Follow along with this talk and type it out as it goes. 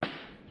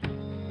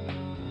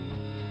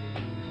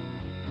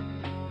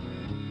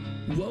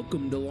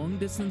Welcome to Long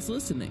Distance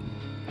Listening,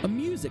 a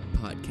music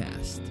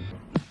podcast.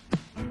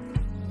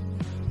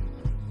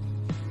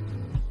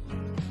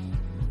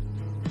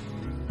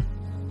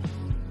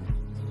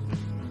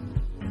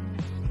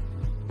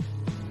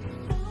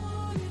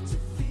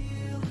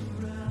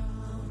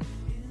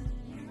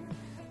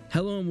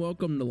 Hello and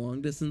welcome to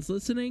Long Distance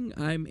Listening.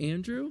 I'm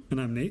Andrew. And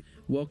I'm Nate.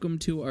 Welcome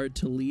to our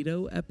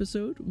Toledo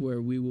episode,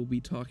 where we will be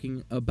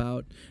talking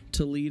about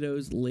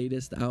Toledo's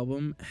latest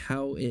album,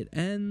 How It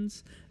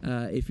Ends.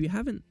 If you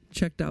haven't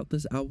checked out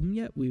this album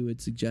yet, we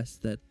would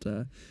suggest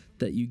that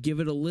you give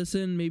it a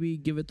listen, maybe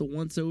give it the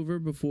once over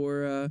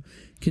before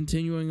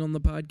continuing on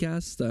the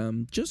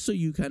podcast, just so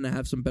you kind of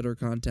have some better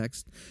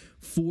context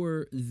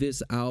for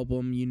this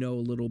album. You know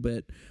a little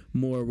bit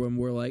more when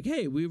we're like,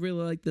 hey, we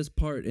really like this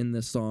part in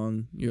this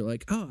song. You're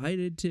like, oh, I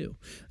did too.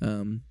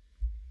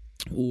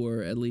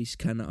 Or at least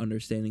kind of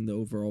understanding the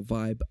overall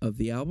vibe of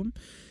the album.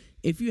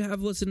 If you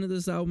have listened to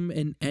this album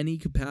in any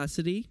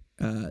capacity,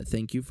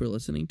 thank you for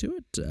listening to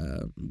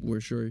it.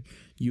 We're sure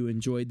you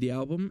enjoyed the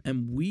album,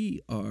 and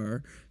we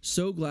are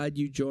so glad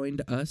you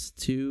joined us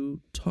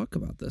to talk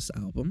about this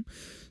album.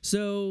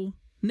 So,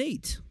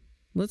 Nate,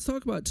 let's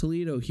talk about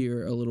Toledo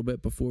here a little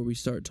bit before we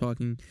start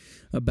talking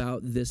about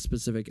this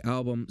specific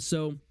album.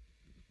 So,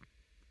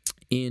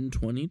 in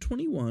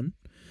 2021,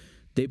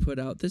 they put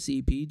out this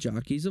EP,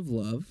 Jockeys of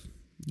Love.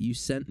 You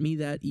sent me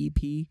that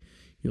EP.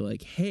 You're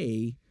like,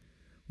 hey,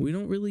 we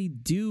don't really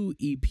do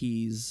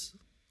EPs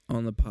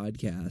on the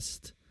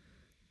podcast,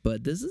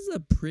 but this is a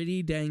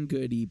pretty dang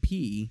good EP.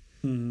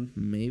 Mm-hmm.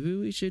 Maybe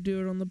we should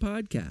do it on the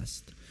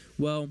podcast.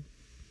 Well,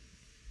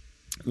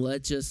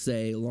 let's just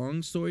say,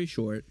 long story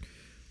short,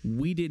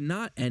 we did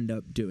not end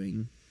up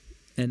doing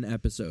an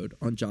episode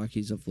on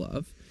Jockeys of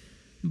Love,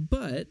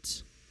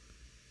 but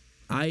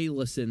I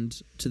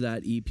listened to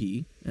that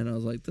EP, and I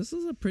was like, this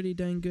is a pretty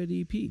dang good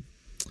EP.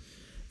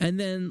 And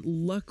then,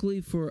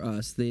 luckily for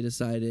us, they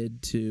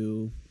decided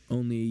to,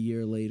 only a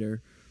year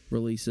later,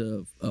 release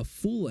a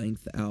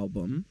full-length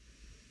album.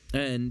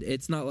 And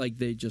it's not like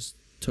they just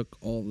took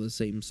all the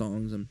same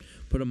songs and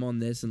put them on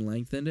this and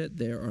lengthened it.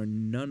 There are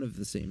none of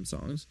the same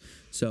songs.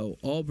 So,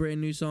 all brand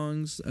new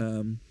songs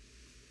for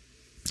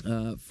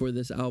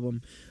this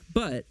album.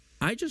 But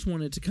I just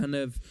wanted to kind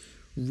of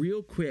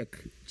real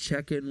quick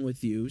check in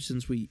with you,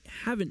 since we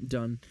haven't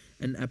done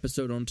an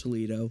episode on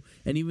Toledo,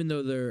 and even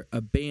though they're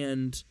a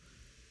band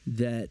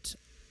that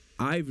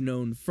I've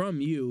known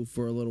from you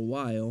for a little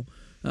while,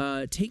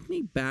 take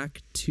me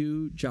back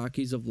to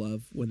Jockeys of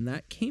Love when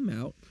that came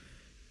out.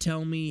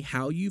 Tell me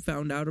how you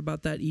found out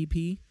about that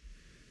EP,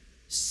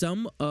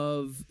 some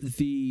of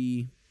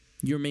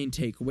your main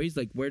takeaways,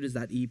 like where does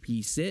that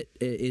EP sit?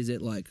 Is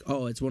it like,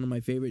 oh, it's one of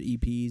my favorite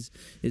EPs?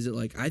 Is it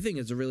like, I think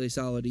it's a really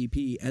solid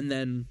EP? And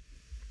then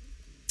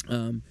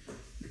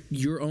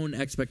your own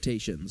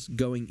expectations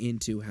going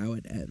into How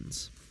It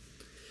Ends.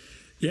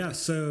 Yeah,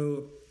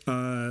 so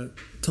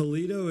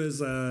Toledo is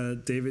a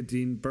David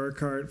Dean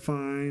Burkhart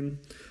find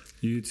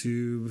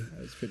YouTube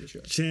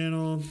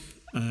channel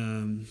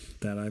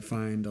that I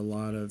find a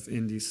lot of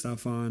indie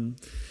stuff on.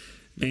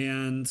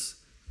 And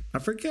I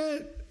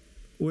forget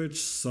which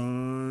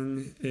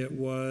song it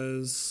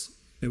was.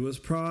 It was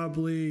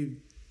probably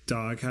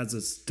Dog Has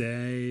Its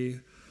Day.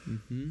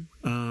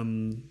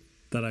 Mm-hmm.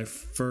 That I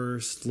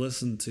first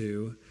listened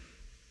to,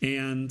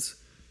 and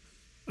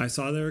I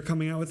saw they were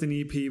coming out with an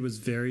EP, was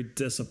very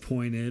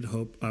disappointed.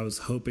 I was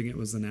hoping it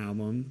was an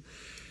album.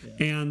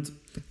 Yeah. And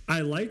I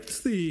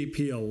liked the EP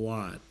a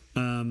lot.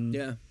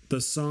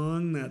 The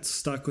song that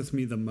stuck with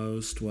me the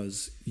most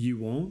was You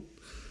Won't.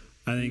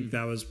 I think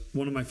that was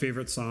one of my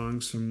favorite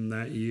songs from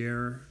that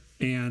year.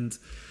 And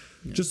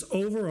just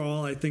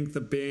overall, I think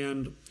the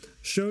band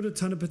showed a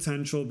ton of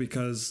potential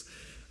because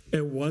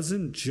it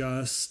wasn't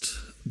just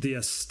the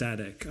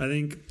aesthetic. I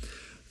think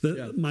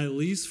my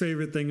least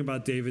favorite thing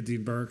about David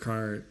Dean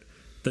Burkhart,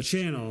 the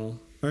channel,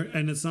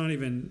 and it's not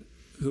even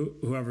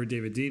whoever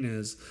David Dean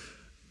is,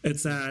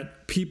 it's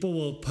that people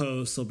will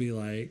post, they'll be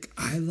like,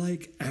 I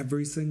like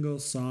every single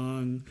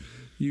song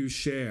you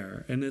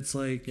share. And it's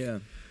like,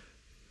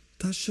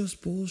 that's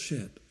just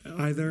bullshit.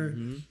 Either,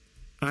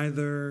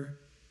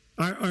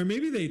 or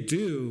maybe they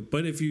do,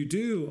 but if you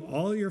do,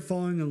 all you're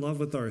falling in love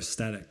with are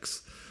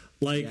aesthetics.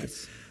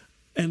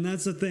 And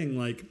that's the thing,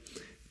 like,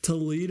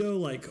 Toledo,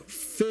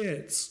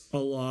 fits a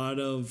lot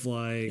of,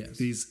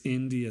 these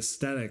indie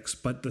aesthetics,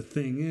 but the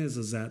thing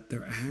is that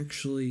they're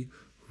actually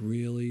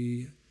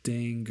really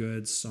dang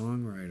good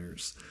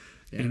songwriters.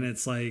 Yeah. And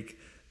it's like,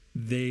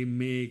 they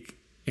make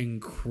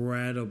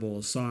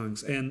incredible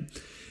songs. And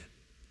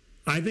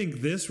I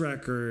think this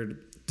record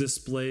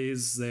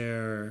displays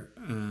their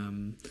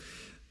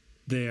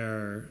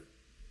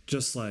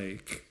just,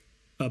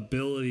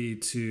 ability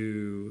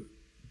to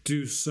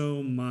do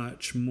so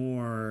much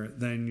more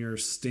than your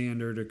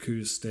standard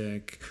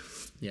acoustic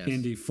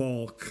indie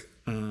folk.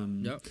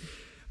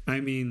 I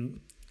mean,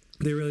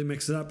 they really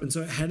mix it up. And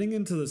so heading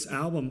into this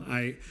album,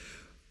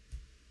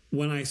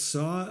 when I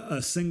saw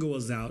a single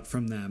was out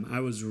from them, I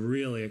was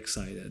really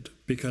excited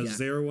because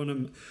they were one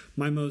of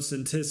my most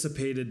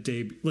anticipated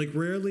debut. Like,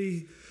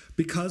 rarely,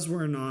 because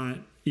we're not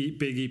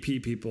big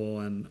EP people,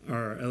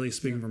 or at least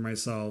speaking for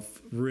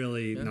myself,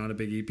 really not a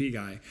big EP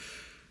guy,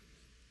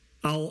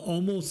 I'll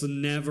almost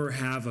never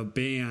have a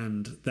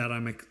band that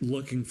I'm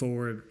looking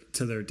forward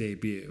to their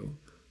debut.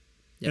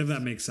 Yes. If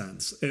that makes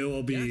sense. It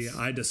will be,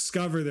 I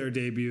discover their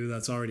debut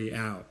that's already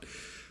out.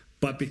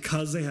 But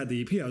because they had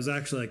the EP, I was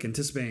actually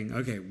anticipating,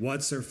 okay,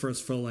 what's their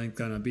first full length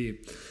gonna be?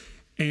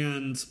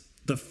 And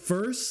the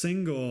first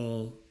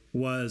single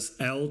was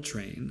L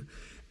Train,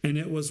 and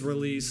it was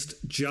released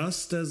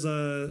just as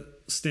a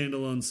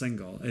standalone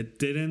single.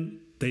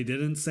 They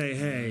didn't say,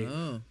 hey,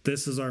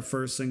 this is our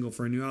first single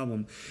for a new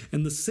album.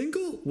 And the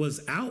single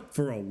was out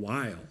for a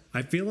while.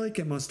 I feel like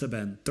it must have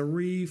been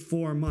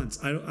 3-4 months.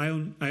 I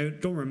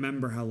don't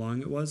remember how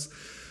long it was,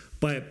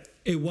 but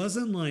it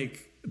wasn't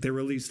like they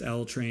released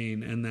L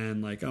Train and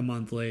then a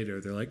month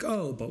later they're like,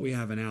 oh, but we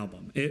have an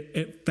album.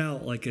 It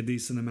felt like a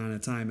decent amount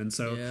of time. And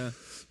so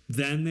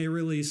then they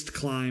released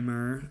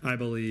Climber, I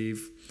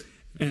believe.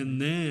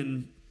 And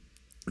then,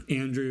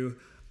 Andrew,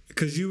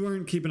 because you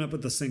weren't keeping up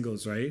with the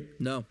singles, right?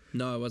 No,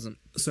 I wasn't.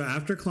 So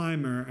after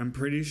Climber, I'm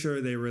pretty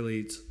sure they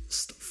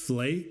released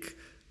Flake,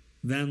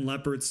 then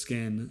Leopard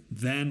Skin,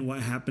 then What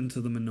Happened to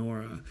the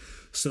Menorah.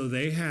 So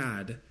they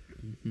had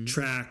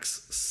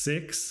tracks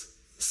 6,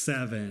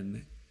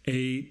 7,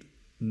 8,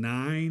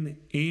 9,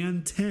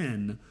 and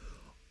 10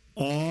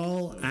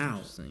 all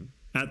out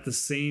at the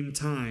same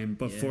time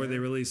before they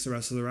released the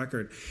rest of the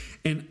record.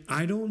 And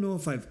I don't know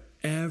if I've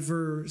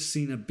ever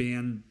seen a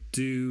band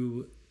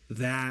do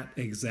that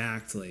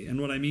exactly. And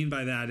what I mean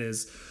by that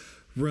is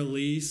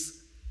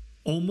release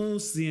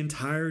almost the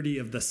entirety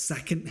of the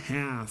second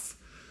half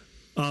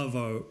of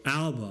a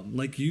album.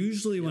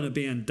 Usually when a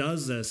band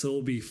does this, it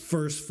will be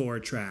first 4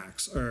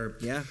 tracks or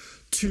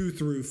 2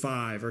 through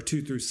 5 or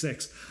 2 through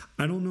 6.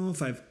 I don't know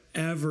if I've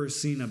ever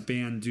seen a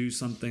band do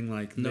something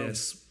like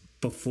this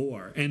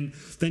before. And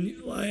then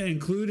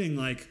including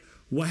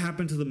What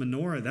Happened to the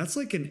Menorah, that's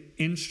an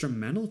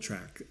instrumental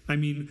track. I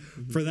mean,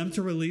 for them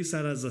to release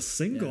that as a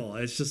single,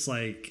 it's just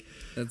that's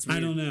weird. I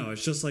don't know.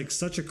 It's just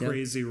such a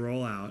crazy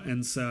rollout.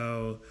 And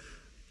so,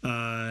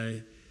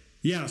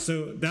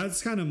 so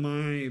that's kind of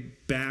my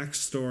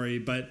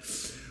backstory. But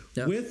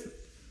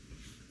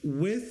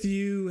with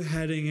you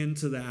heading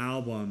into the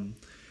album,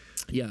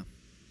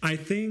 I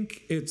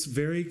think it's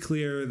very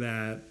clear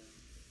that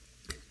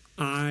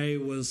I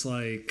was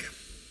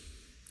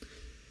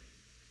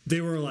they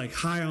were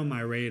high on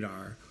my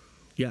radar.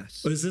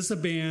 Yes. Was this a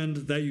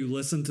band that you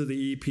listened to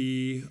the EP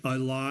a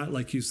lot,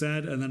 like you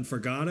said, and then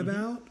forgot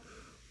about?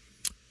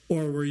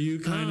 Or were you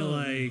kind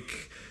of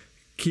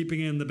keeping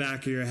it in the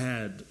back of your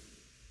head?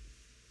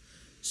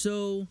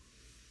 So,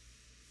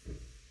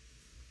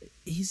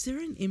 is there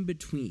an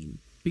in-between?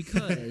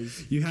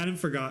 Because you hadn't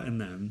forgotten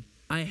them.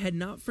 I had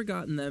not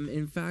forgotten them.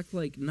 In fact,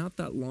 not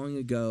that long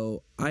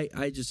ago,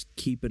 I just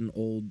keep an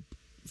old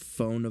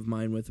phone of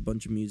mine with a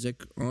bunch of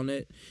music on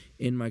it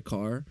in my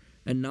car,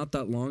 and not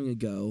that long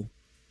ago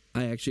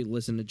I actually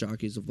listened to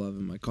Jockeys of Love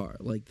in my car.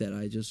 That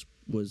I just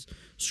was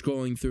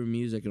scrolling through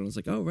music and I was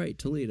like, oh right,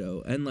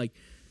 Toledo. And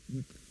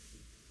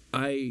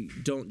I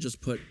don't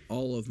just put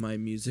all of my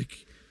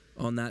music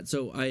on that,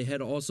 so I had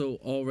also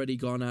already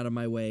gone out of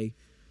my way,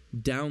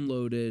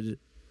 downloaded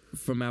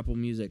from Apple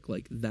Music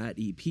that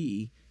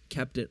EP,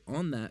 kept it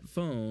on that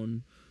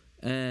phone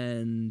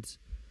and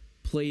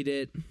played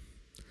it.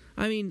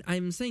 I mean,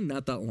 I'm saying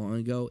not that long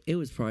ago. It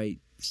was probably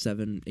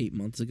 7-8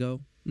 months ago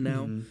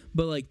now.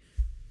 But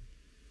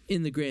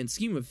in the grand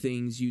scheme of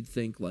things, you'd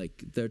think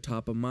they're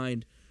top of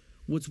mind.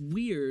 What's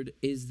weird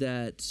is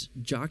that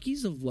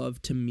Jockeys of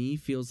Love to me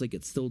feels like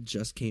it still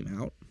just came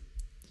out.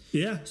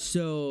 Yeah.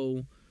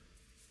 So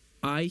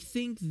I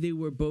think they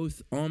were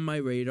both on my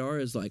radar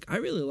as I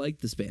really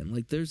like this band.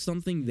 There's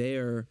something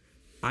there.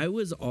 I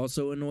was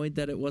also annoyed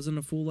that it wasn't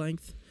a full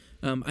length.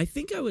 I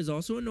think I was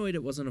also annoyed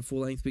it wasn't a full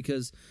length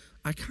because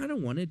I kind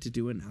of wanted to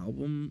do an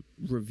album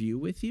review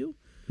with you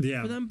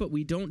for them, but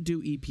we don't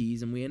do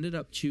EPs, and we ended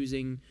up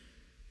choosing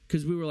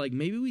because we were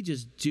maybe we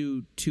just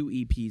do 2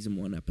 EPs in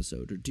one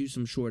episode or do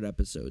some short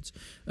episodes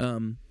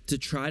to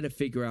try to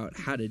figure out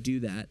how to do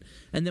that.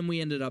 And then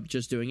we ended up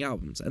just doing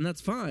albums, and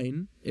that's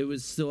fine. It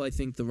was still, I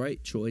think, the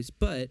right choice,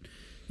 but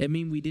I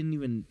mean, we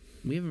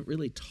haven't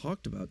really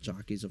talked about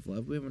Jockeys of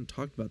Love. We haven't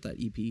talked about that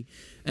EP,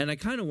 and I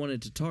kind of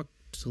wanted to talk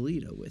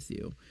Toledo with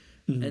you.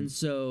 And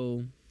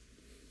so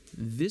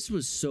this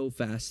was so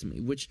fast to me,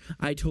 which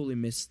I totally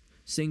missed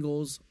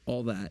singles,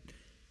 all that.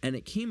 And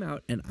it came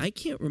out, and I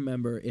can't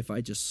remember if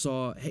I just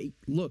saw, hey,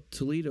 look,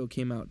 Toledo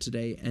came out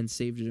today and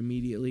saved it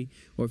immediately,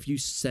 or if you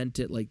sent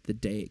it the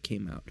day it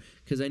came out.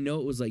 Because I know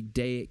it was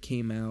day it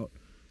came out,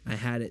 I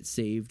had it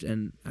saved,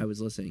 and I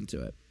was listening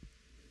to it.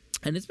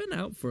 And it's been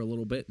out for a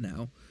little bit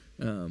now.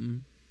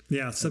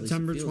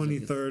 September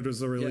 23rd was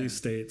the release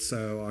date,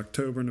 so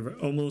October, November,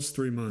 almost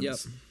 3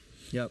 months.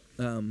 Yep.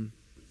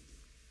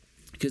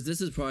 Because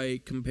this is probably,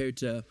 compared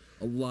to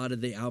a lot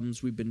of the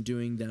albums we've been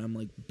doing that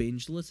I'm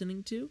binge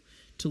listening to,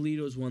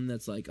 Toledo's one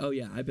that's oh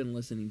yeah, I've been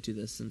listening to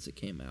this since it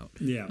came out.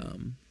 Yeah.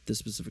 This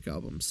specific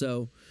album.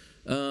 So,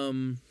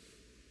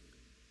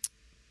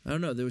 I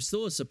don't know, there was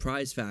still a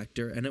surprise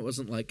factor, and it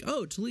wasn't like,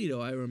 oh,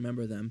 Toledo, I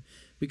remember them,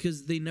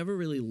 because they never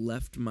really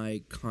left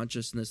my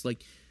consciousness.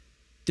 Like,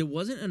 there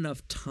wasn't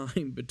enough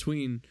time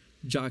between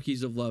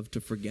Jockeys of Love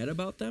to forget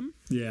about them.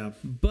 Yeah.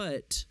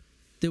 But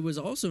there was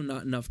also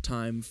not enough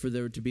time for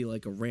there to be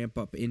like a ramp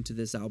up into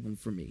this album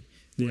for me.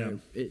 Yeah.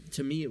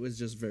 To me, it was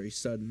just very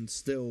sudden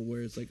still,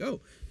 where it's like, oh,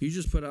 you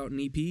just put out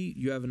an EP,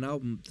 you have an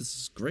album, this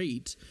is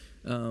great.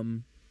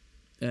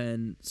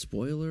 And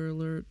spoiler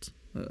alert,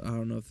 I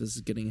don't know if this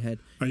is getting ahead.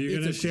 Are you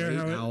going to share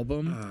how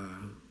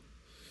album?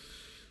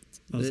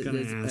 I was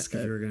going to ask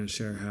if you were going to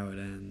share how it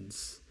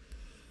ends.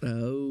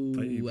 Oh,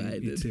 but you I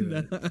beat did me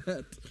to not.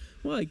 it.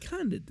 Well, I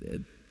kind of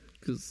did,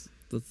 because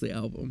that's the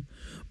album.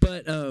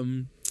 But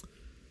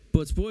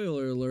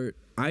spoiler alert,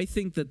 I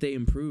think that they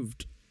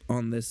improved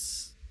on the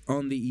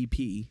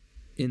EP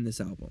in this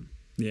album.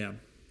 Yeah.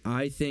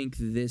 I think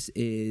this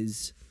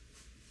is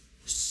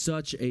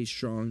such a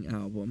strong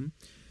album.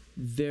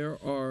 There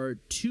are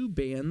two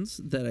bands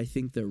that I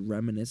think they're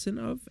reminiscent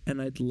of,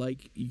 and I'd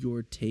like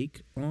your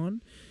take on.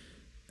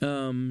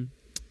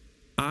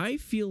 I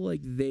feel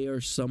like they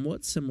are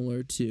somewhat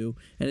similar to,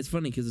 and it's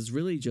funny because it's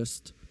really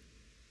just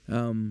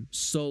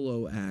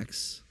solo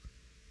acts.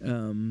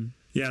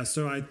 Yeah,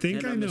 so I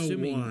think I know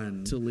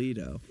one.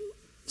 Toledo.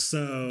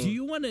 So do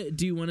you want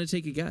to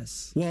take a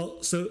guess?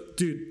 Well, so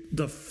dude,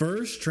 the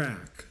first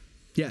track,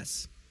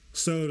 yes,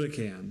 Soda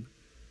Can,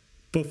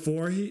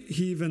 before he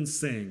even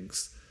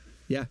sings,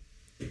 yeah,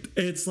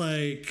 it's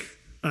like,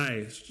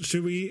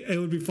 it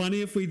would be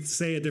funny if we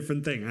say a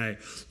different thing.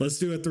 Let's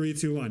do a 3,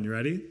 2, 1. You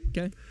ready?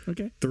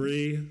 Okay.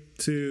 3,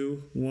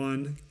 2,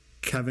 1.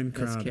 Kevin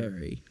Crowder. That's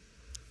Carrie.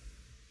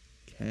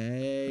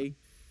 Okay.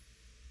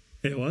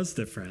 It was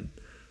different.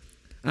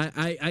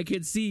 I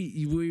could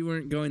see we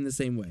weren't going the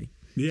same way.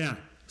 Yeah.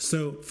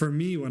 So for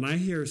me, when I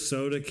hear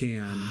Soda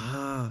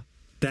Can,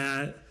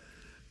 that,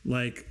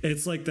 like,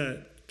 it's like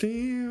the,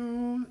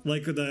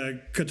 like the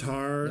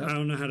guitar. Yep. I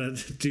don't know how to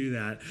do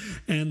that.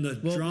 And the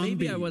drum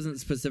maybe beat. I wasn't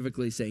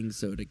specifically saying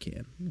Soda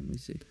Can. Let me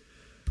see.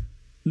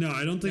 No,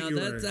 I don't think you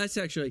were. That's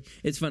actually,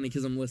 it's funny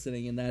because I'm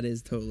listening, and that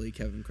is totally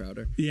Kevin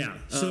Crowder. Yeah,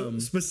 so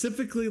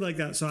specifically like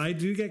that. So I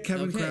do get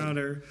Kevin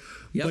Crowder.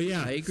 Yep, but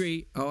yeah, I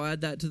agree. I'll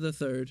add that to the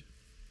third.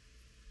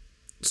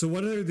 So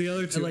what are the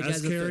other two? Like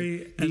S.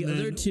 Carey, and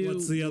then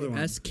what's the other one?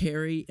 S.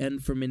 Carey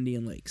and From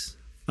Indian Lakes.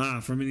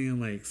 From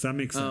Indian Lakes. That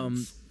makes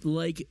sense.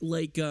 Like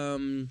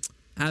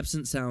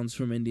Absent Sounds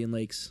from Indian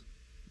Lakes,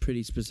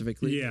 pretty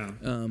specifically. Yeah.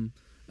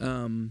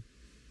 And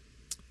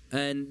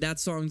that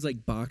song's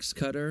like Box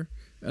Cutter.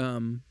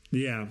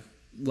 Yeah.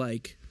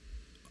 Like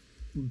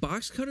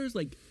Box Cutter's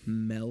like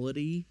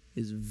melody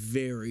is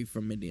very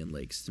From Indian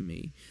Lakes to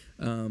me.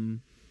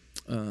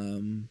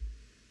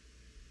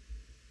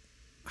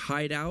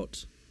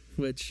 Hideout,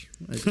 which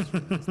I just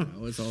realized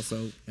now is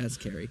also S.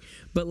 Carey.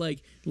 But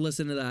like,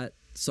 listen to that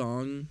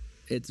song.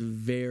 It's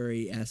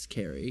very S.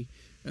 Carey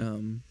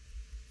vibe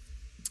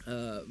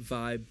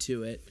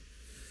to it.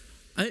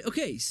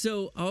 Okay,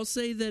 so I'll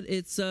say that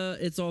it's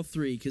all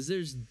three, because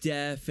there's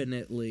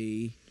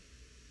definitely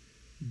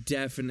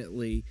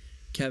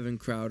Kevin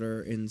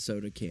Crowder in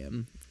Soda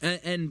Can,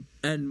 and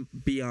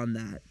beyond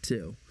that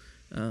too.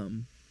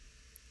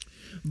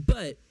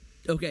 But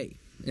okay,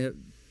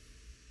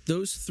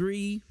 those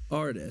three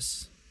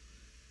artists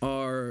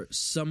are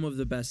some of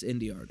the best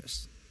indie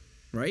artists,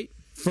 right?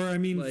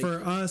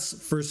 For us,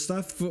 for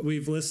stuff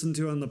we've listened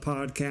to on the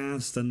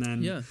podcast, and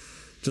then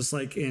just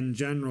like in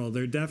general,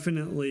 they're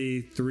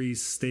definitely three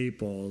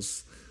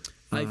staples.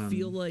 I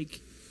feel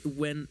like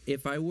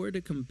if I were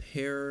to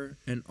compare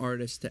an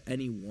artist to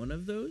any one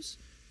of those,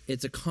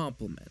 it's a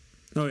compliment.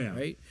 Oh yeah,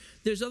 right.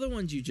 There's other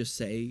ones you just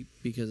say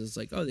because it's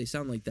like, oh, they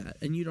sound like that,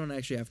 and you don't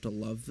actually have to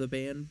love the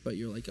band, but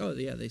you're like, oh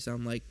yeah, they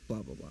sound like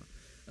blah blah blah.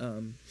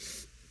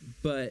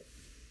 But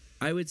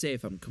I would say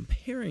if I'm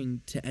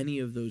comparing to any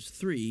of those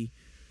three,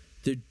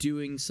 they're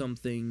doing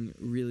something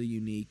really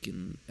unique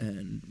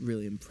and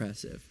really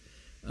impressive.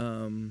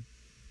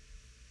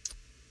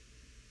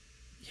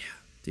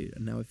 Dude,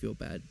 and now I feel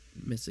bad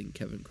missing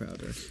Kevin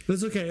Crowder.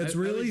 That's okay. It's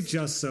really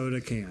just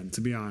Soda Can,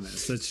 to be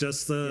honest. It's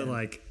just the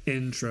like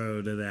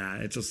intro to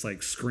that. It just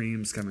like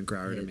screams Kevin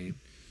Crowder to me.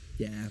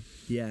 Yeah.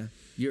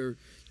 You're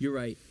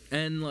right.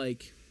 And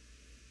like,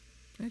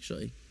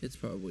 actually, it's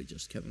probably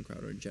just Kevin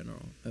Crowder in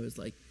general. I was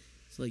like,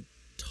 it's like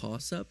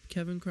toss up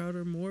Kevin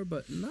Crowder more,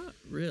 but not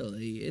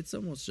really. It's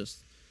almost just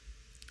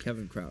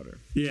Kevin Crowder.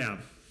 Yeah.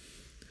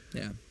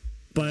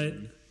 But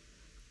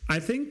I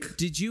think...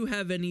 Did you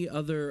have any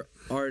other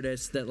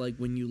artists that, like,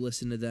 when you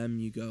listen to them,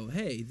 you go,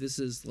 hey, this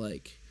is,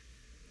 like,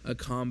 a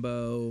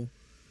combo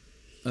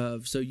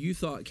of... So you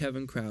thought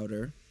Kevin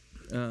Crowder.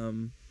 Yeah.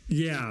 And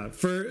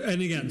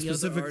again,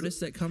 specific other artists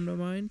that come to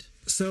mind?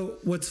 So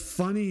what's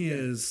funny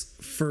is,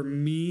 for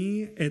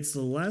me, it's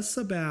less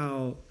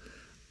about...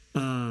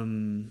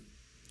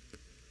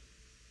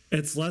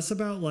 it's less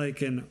about,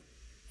 like, an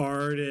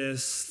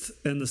artist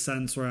in the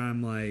sense where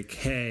I'm like,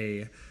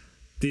 hey...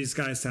 These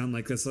guys sound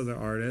like this other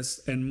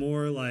artist, and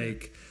more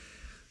like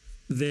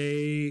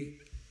they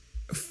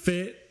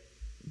fit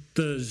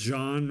the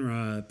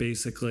genre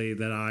basically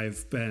that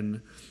I've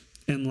been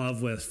in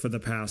love with for the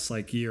past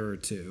like year or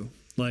two.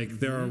 Like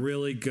they're a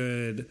really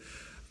good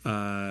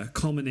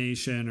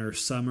culmination or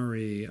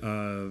summary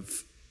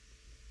of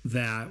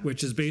that,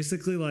 which is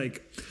basically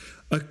like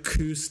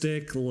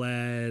acoustic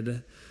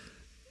led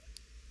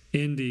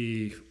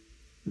indie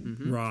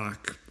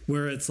rock,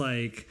 where it's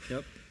like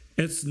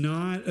it's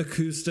not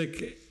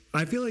acoustic.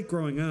 I feel like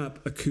growing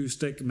up,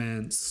 acoustic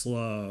meant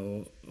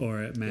slow,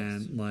 or it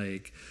meant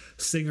like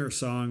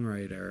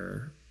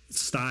singer-songwriter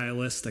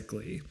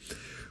stylistically.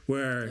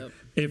 Where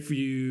if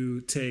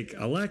you take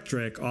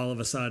electric, all of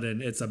a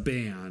sudden it's a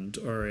band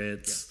or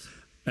it's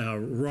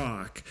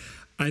rock.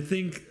 I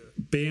think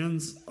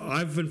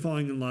I've been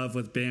falling in love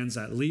with bands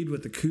that lead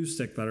with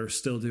acoustic that are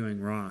still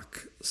doing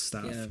rock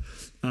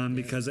stuff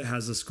because it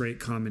has this great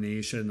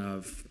combination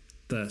of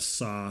the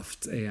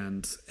soft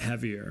and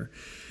heavier.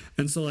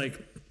 And so like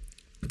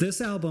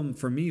this album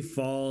for me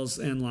falls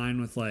in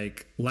line with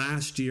like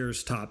last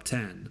year's top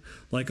 10,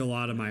 like a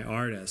lot of my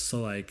artists.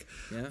 So like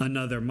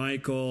Another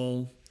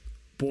Michael,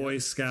 Boy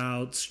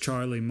Scouts,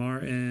 Charlie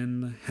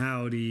Martin,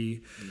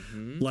 Howdy,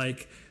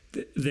 like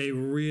they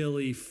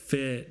really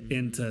fit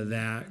into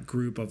that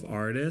group of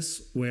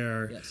artists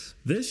where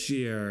this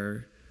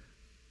year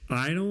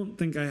I don't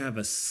think I have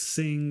a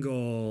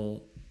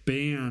single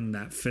band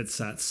that fits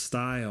that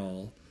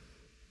style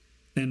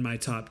in my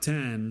top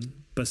 10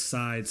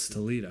 besides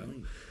Toledo.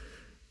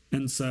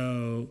 And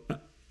so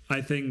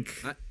I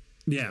think what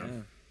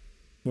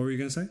were you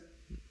gonna say?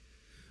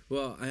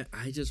 Well,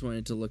 I just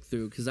wanted to look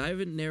through because I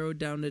haven't narrowed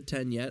down to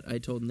 10 yet. I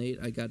told Nate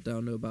I got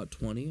down to about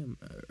 20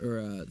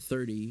 or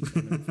 30.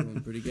 And I'm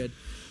feeling pretty good.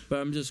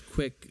 But I'm just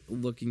quick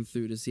looking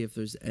through to see if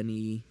there's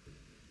any.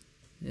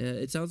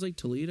 It sounds like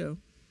Toledo.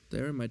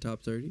 They're in my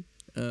top 30.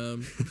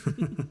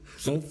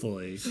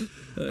 Hopefully.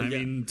 I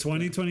mean,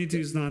 2022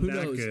 is not that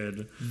knows?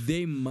 Good.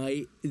 They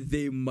might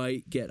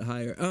get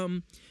higher.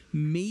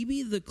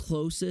 Maybe the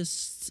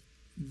closest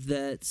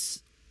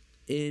that's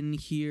in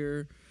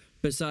here,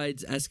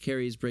 besides S.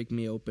 Carey's Break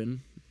Me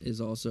Open,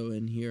 is also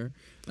in here.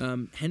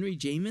 Henry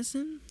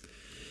Jameson?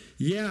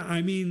 Yeah,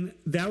 I mean,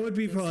 that would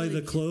be probably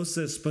like, the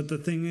closest, but the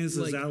thing is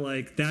that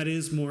like that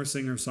is more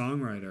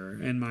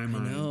singer-songwriter in my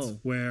mind.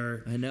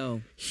 Where I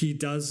know. He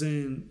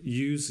doesn't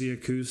use the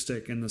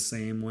acoustic in the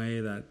same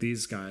way that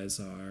these guys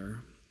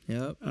are.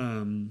 Yep.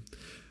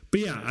 But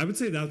yeah, I would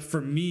say that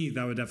for me,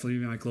 that would definitely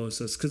be my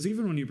closest. Because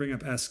even when you bring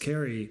up S.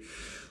 Carey,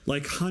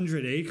 like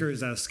 100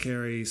 Acres S.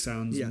 Carey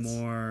sounds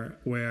more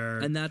where...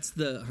 And that's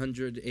the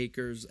 100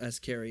 Acres S.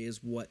 Carey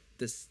is what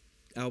this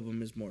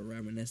album is more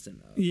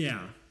reminiscent of. Yeah,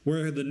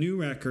 where the new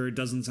record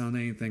doesn't sound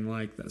anything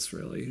like this,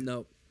 really.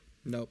 Nope.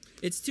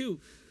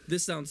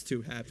 This sounds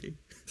too happy.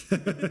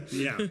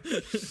 Yeah.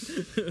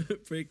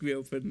 Break Me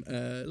Open,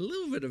 a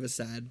little bit of a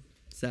sad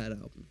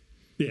album.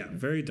 Yeah,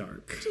 very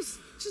dark.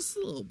 Just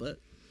a little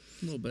bit.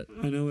 A little bit.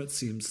 I know it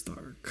seems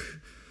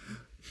dark.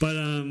 But,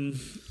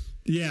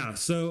 yeah,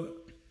 so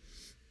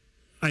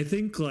I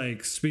think,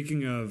 like,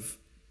 speaking of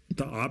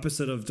the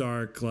opposite of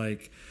dark,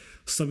 like,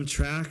 some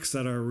tracks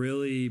that are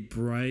really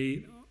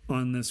bright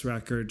on this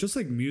record, just,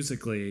 like,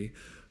 musically,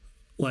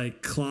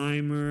 like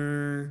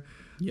Climber,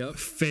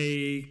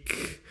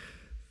 Fake,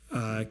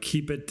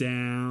 Keep It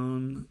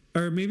Down,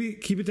 or maybe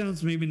Keep It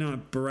Down's maybe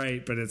not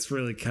bright, but it's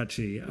really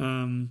catchy.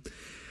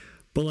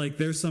 But, like,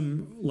 there's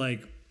some,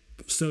 like,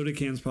 Soda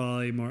Can's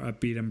probably more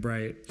upbeat and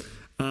bright.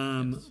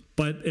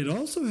 But it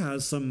also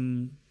has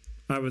some,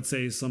 I would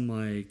say, some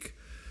like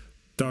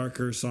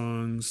darker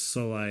songs.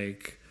 So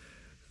like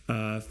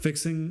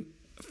Fixing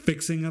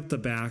Up the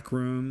Back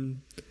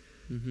Room.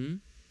 Mm-hmm.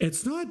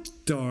 It's not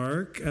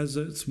dark, as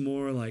it's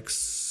more like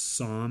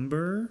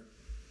somber.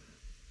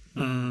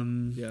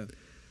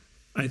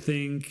 I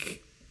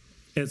think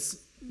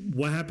it's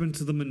What Happened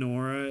to the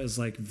Menorah is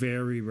like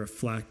very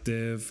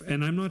reflective,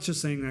 and I'm not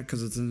just saying that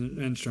because it's an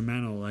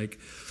instrumental. Like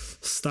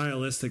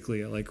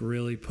stylistically, it like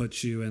really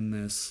puts you in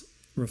this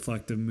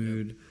reflective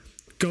mood.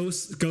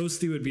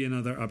 Ghosty would be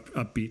another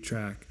upbeat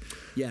track.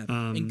 Yeah,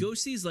 and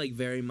Ghosty's like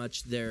very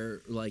much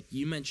their, like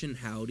you mentioned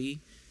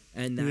Howdy,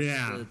 and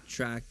that's the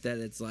track that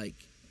it's like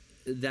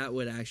that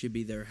would actually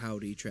be their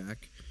Howdy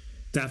track.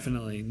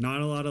 Definitely, not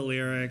a lot of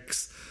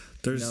lyrics.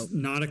 There's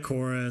not a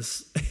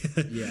chorus.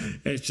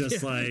 It's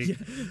just like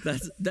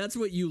that's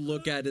what you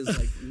look at is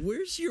like,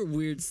 where's your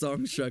weird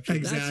song structure?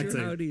 Exactly. That's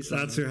your Howdy song.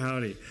 That's your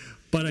Howdy.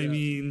 But I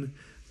mean,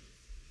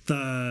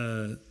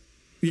 the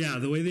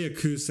way the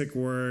acoustic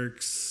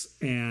works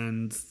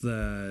and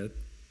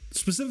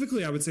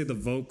specifically I would say the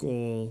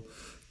vocal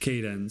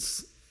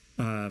cadence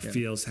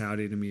feels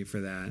Howdy to me for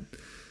that.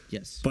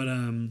 Yes. But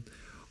in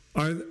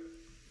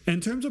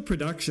terms of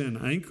production,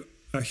 I think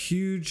a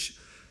huge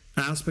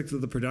aspect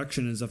of the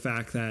production is the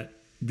fact that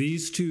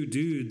these two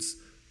dudes,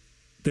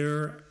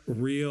 their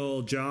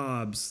real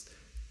jobs,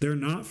 they're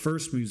not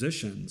first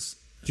musicians.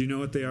 Do you know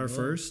what they are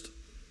first?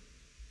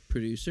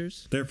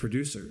 Producers? They're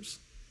producers.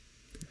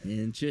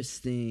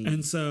 Interesting.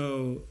 And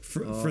so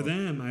for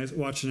them, I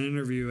watched an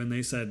interview and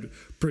they said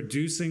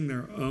producing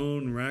their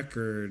own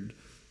record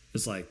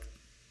is like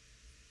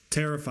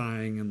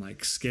terrifying and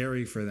like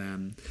scary for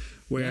them,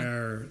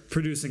 where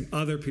producing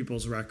other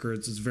people's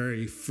records is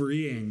very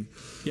freeing.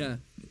 Yeah.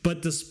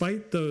 But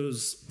despite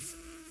those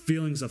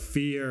feelings of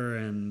fear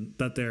and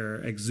that they're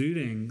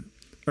exuding,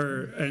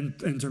 or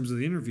in terms of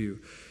the interview,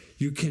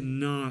 you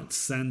cannot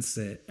sense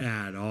it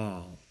at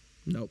all.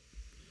 Nope.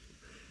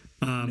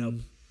 Nope.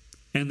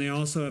 And they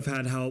also have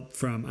had help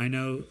from, I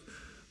know,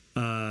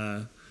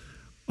 our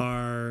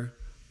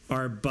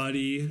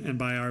buddy, and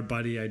by our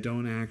buddy I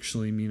don't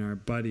actually mean our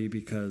buddy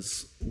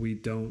because we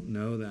don't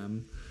know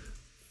them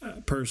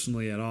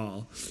personally at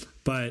all,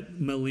 but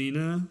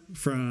Melina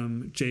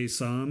from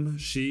J-Som,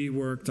 she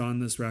worked on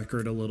this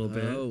record a little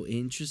bit. Oh,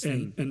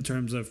 interesting. In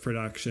terms of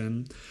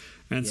production,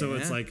 and so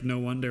it's like no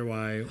wonder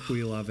why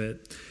we love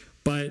it.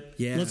 But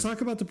let's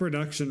talk about the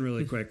production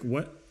really quick.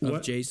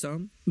 What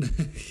J-Som?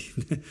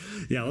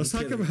 Yeah, let's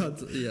talk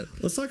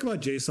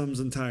about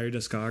J-Som's entire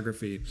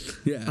discography.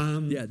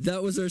 Yeah,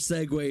 that was our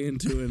segue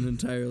into an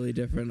entirely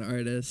different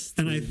artist.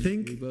 And I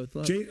think we both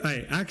love.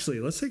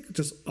 Actually, let's take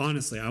just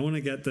honestly, I want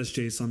to get this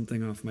J-Som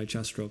thing off my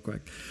chest real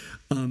quick.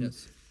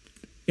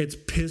 It's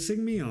pissing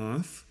me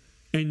off,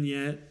 and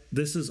yet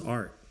this is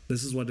art.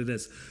 This is what it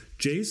is.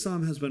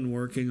 J-Som has been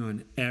working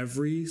on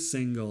every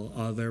single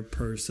other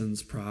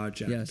person's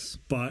project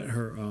but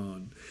her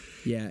own.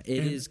 Yeah,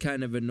 it is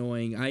kind of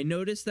annoying. I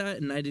noticed that,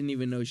 and I didn't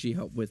even know she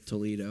helped with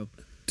Toledo.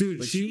 Dude,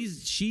 but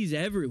she's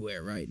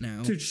everywhere right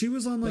now. Dude, she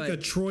was on like a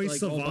Troye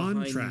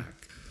Sivan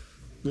track.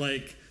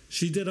 Like,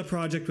 she did a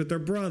project with her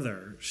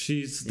brother.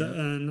 She's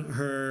done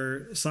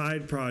her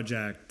side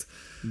project.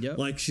 Yep.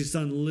 Like, she's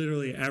done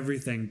literally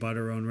everything but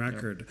her own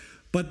record.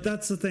 But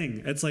that's the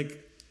thing. It's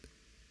like,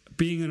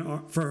 being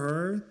for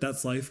her,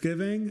 that's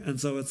life-giving, and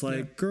so it's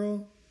like,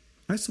 girl,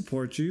 I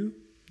support you.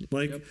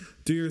 Like,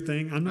 do your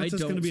thing. I'm not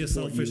just going to be a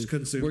selfish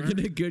consumer. We're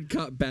gonna good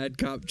cop, bad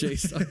cop,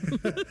 J-Som.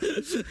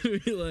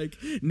 Like,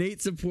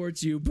 Nate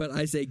supports you, but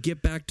I say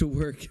get back to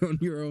work on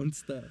your own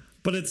stuff.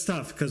 But it's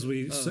tough because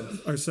we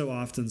are so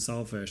often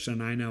selfish,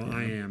 and I know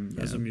I am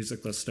as a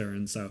music listener,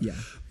 and so. Yeah.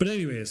 But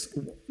anyways,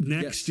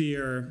 next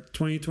year,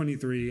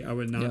 2023, I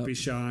would not be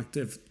shocked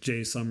if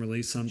J-Som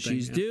released something.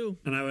 She's due,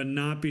 and I would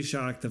not be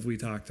shocked if we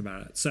talked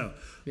about it. So,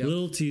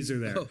 little teaser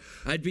there. Oh,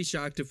 I'd be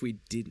shocked if we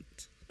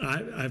didn't.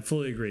 I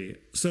fully agree.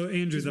 So,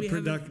 Andrew, the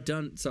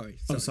production. Sorry.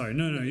 Oh, sorry.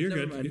 No, you're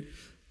good. Mind.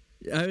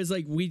 I was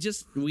like, we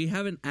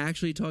haven't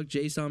actually talked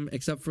J-Som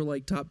except for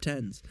like top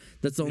 10s.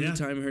 That's the only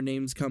time her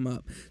name's come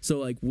up. So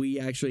like we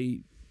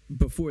actually,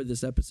 before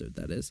this episode,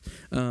 that is.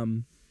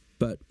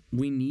 But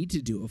we need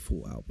to do a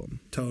full album.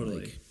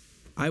 Totally. Like,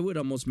 I would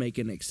almost make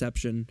an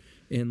exception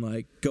in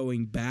like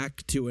going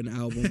back to an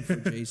album for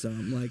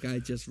J-Som. Like, I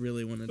just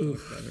really want to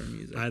talk about her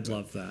music. I'd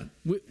love that.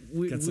 We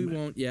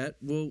won't yet.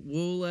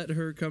 We'll let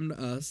her come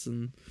to us,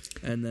 and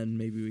then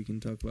maybe we can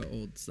talk about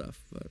old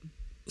stuff. But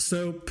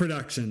so,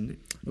 production.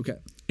 Okay.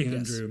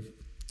 Andrew,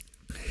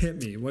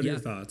 hit me. What are your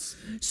thoughts?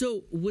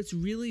 So what's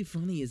really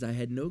funny is I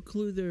had no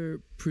clue they're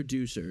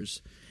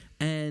producers,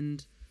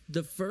 and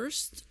the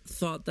first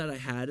thought that I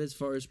had as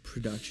far as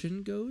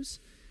production goes,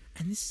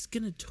 and this is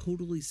going to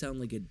totally sound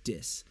like a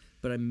diss,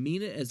 but I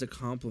mean it as a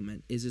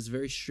compliment, is it's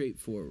very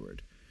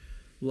straightforward.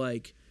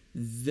 Like,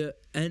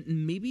 and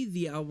maybe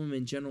the album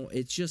in general,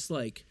 it's just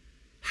like,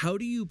 how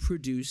do you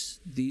produce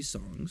these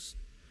songs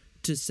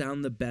to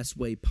sound the best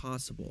way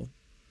possible?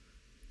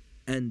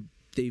 And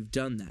they've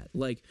done that.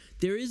 Like,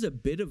 there is a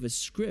bit of a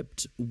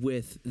script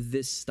with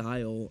this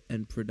style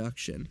and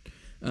production.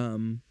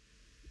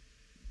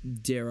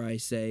 Dare I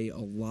say, a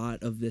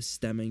lot of this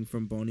stemming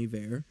from Bon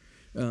Iver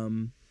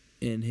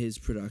in his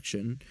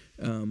production.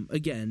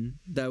 Again,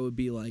 that would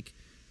be like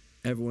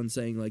everyone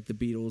saying like the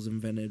Beatles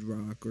invented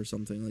rock or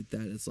something like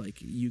that. It's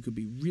like you could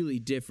be really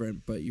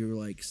different, but you're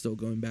like still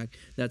going back.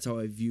 That's how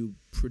I view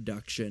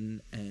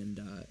production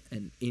and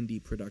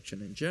indie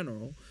production in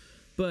general.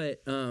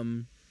 But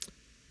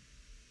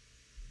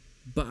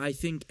I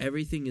think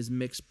everything is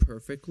mixed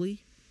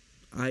perfectly.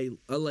 I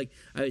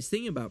was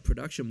thinking about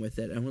production with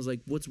it, and was like,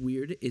 what's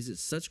weird is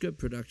it's such good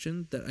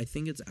production that I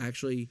think it's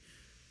actually,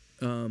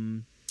 what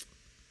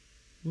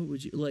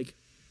would you like?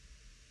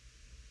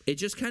 It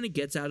just kind of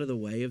gets out of the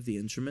way of the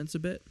instruments a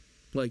bit.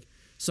 Like,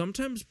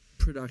 sometimes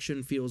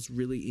production feels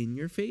really in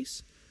your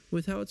face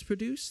with how it's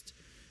produced,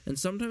 and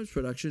sometimes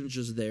production is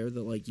just there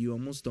that like you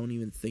almost don't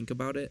even think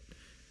about it.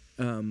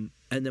 And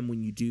then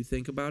when you do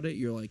think about it,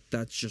 you're like,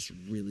 that's just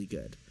really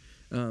good.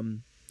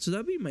 So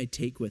that'd be my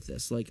take with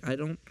this. Like, I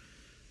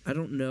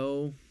don't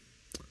know.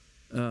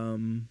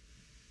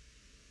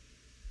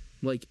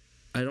 Like,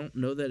 I don't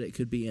know that it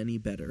could be any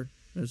better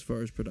as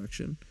far as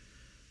production,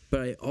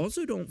 but I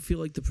also don't feel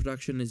like the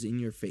production is in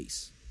your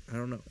face. I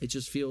don't know. It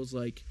just feels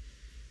like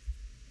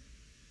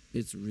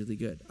it's really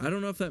good. I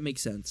don't know if that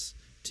makes sense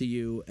to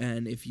you,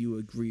 and if you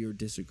agree or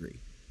disagree.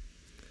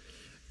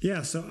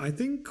 Yeah, so I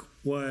think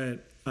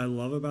what I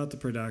love about the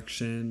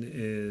production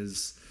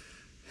is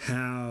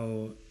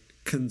how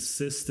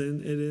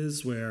consistent it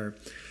is, where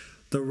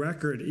the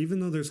record, even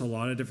though there's a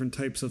lot of different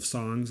types of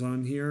songs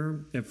on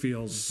here, it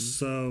feels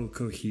so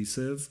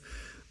cohesive.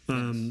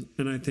 And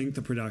I think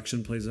the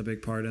production plays a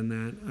big part in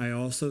that. I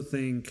also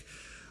think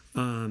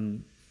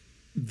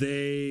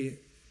they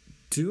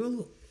do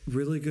a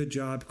really good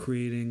job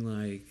creating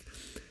like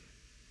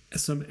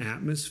some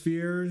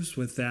atmospheres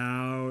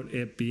without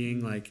it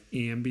being like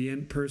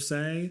ambient per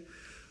se.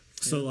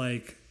 So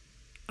like,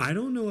 I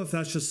don't know if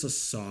that's just a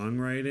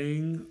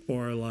songwriting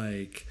or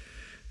like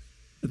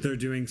they're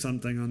doing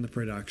something on the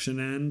production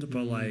end,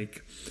 but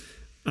like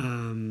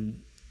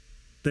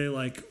they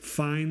like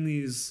find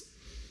these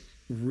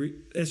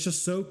it's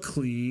just so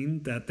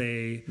clean that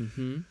they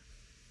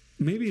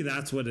maybe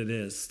that's what it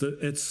is.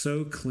 It's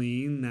so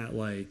clean that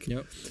like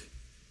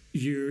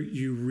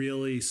you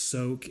really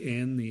soak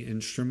in the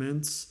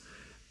instruments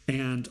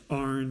and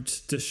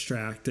aren't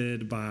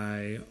distracted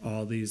by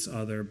all these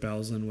other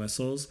bells and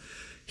whistles.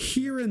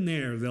 Here and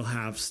there they'll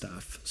have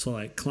stuff. So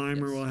like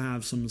Climber will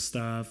have some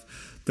stuff.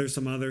 There's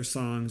some other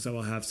songs that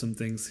will have some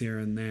things here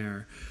and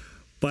there.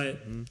 But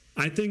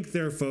I think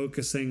they're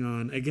focusing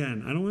on,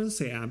 again, I don't want to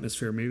say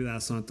atmosphere, maybe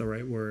that's not the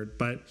right word,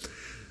 but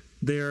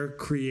they're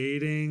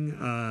creating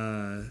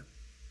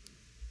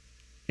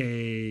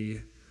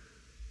a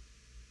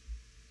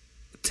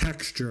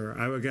texture.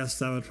 I would guess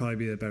that would probably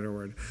be the better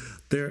word.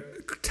 Their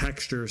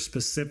texture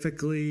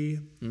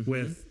specifically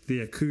with the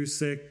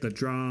acoustic, the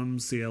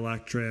drums, the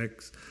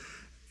electrics,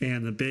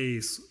 and the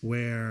bass,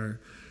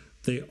 where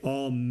they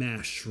all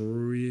mesh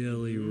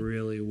really,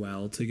 really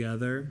well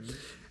together.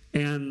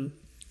 And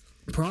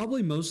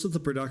probably most of the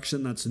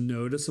production that's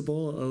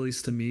noticeable, at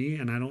least to me,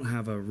 and I don't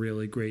have a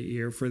really great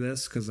ear for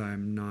this because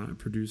I'm not a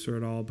producer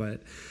at all,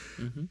 but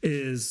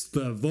is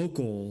the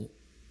vocal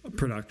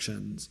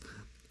productions.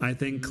 I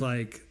think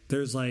like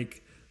there's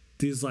like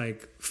these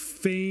like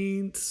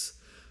faint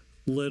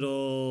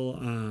little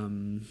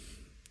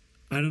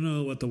I don't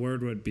know what the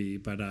word would be,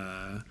 but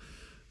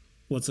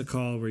what's it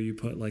called where you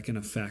put like an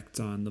effect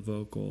on the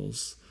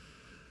vocals?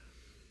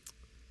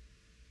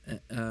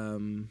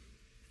 An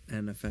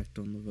effect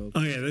on the vocals.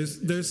 Oh yeah,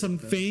 there's some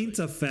faint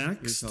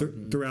effects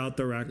throughout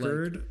the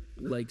record,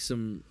 like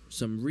some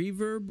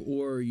reverb,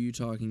 or are you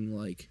talking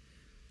like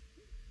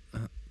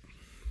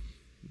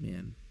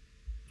man?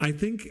 I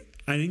think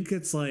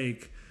it's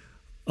like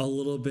a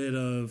little bit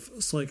of,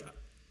 so like,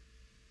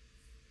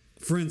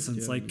 for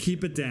instance, like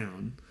Keep It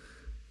Down.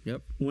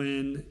 Yep.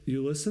 When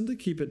you listen to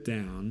Keep It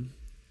Down,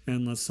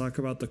 and let's talk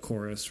about the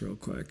chorus real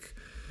quick.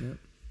 Yep.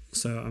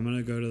 So I'm going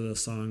to go to the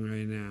song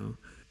right now.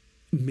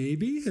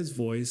 Maybe his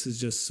voice is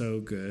just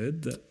so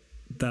good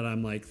that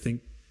I'm like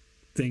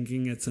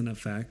thinking it's an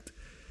effect,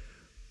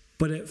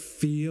 but it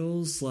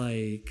feels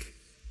like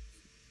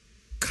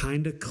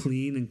kind of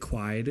clean and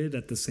quieted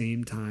at the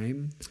same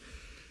time.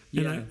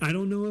 And I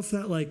don't know if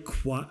that like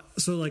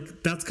so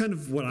like that's kind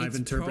of what I've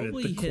interpreted,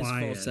 the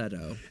quiet his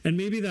falsetto, and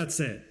maybe that's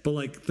it. But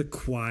like the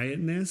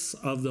quietness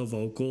of the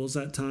vocals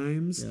at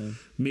times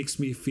makes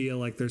me feel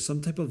like there's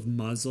some type of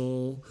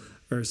muzzle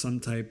or some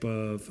type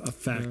of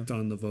effect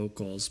on the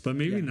vocals, but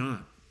maybe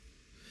not.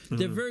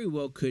 There very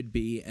well could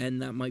be,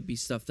 and that might be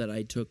stuff that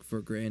I took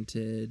for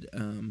granted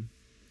and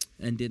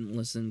didn't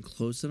listen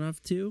close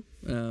enough to.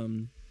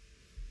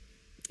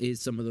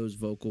 Is some of those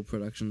vocal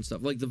production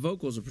stuff. Like the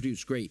vocals are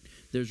produced great.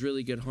 There's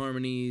really good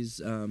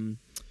harmonies. What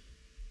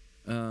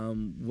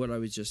I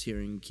was just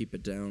hearing, Keep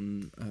It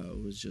Down,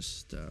 was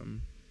just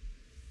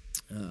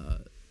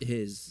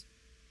his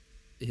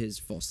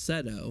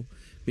falsetto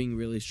being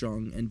really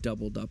strong and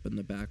doubled up in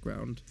the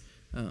background.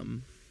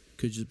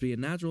 Could just be a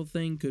natural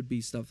thing, could be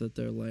stuff that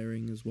they're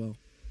layering as well.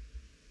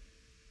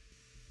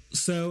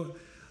 So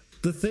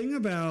the thing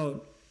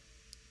about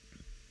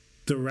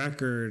the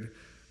record,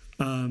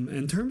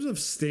 in terms of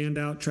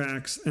standout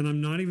tracks, and I'm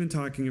not even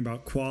talking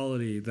about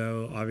quality,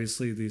 though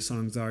obviously these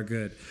songs are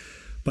good,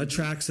 but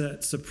tracks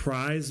that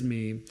surprised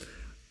me,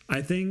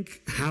 I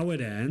think How It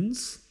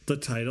Ends, the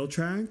title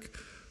track,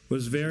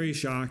 was very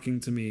shocking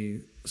to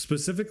me.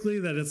 Specifically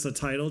that it's a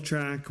title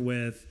track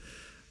with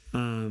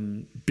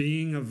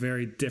being a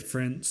very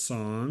different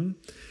song.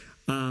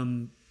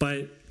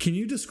 But can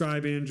you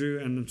describe, Andrew,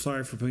 and I'm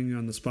sorry for putting you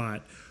on the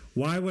spot,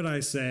 why would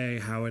I say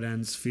How It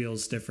Ends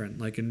feels different,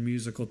 like in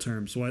musical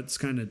terms? What's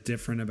kind of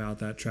different about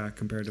that track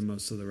compared to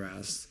most of the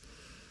rest?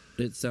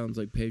 It sounds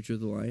like Pedro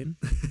the Lion.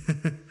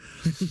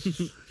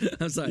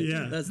 I'm sorry.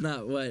 Yeah. That's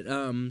not what.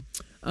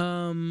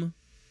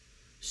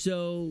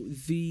 So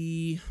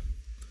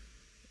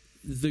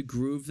the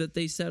groove that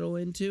they settle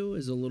into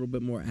is a little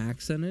bit more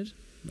accented.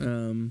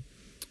 And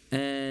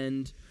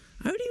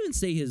I would even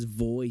say his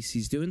voice,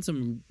 he's doing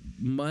some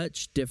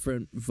much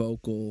different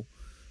vocal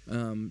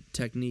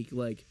technique,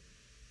 like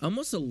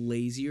almost a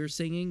lazier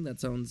singing. That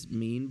sounds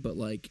mean, but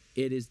like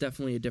it is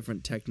definitely a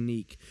different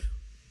technique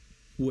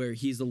where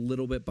he's a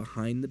little bit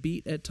behind the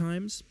beat at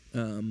times.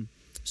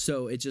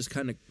 So it just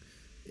kind of,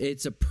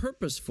 it's a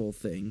purposeful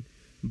thing,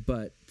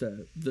 but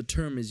the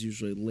term is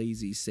usually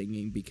lazy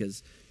singing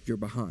because you're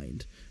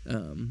behind.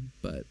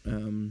 But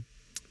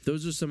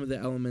those are some of the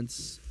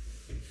elements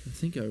I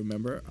think I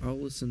remember. I'll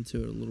listen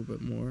to it a little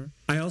bit more.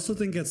 I also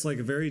think it's like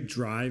a very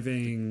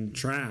driving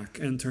track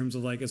in terms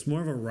of like, it's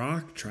more of a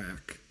rock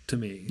track to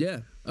me.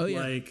 Yeah. Oh yeah.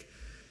 Like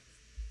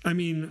I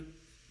mean,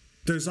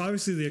 there's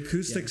obviously the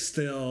acoustic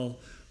still,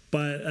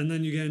 and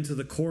then you get into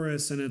the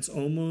chorus, and it's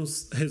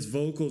almost, his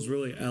vocals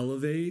really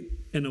elevate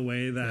in a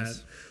way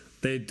that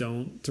they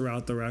don't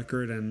throughout the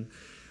record, and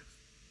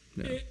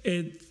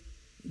it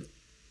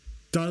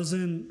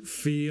doesn't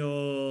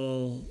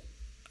feel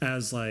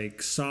as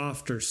like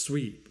soft or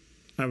sweet,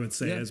 I would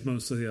say, as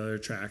most of the other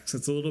tracks.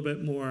 It's a little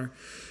bit more,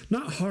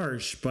 not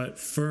harsh, but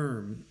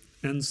firm.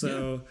 And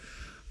so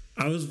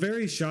I was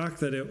very shocked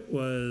that it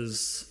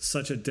was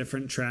such a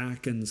different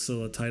track and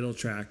still a title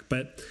track.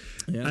 But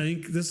I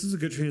think this is a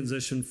good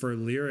transition for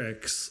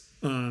lyrics,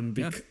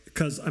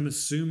 because I'm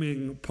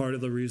assuming part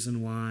of the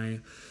reason why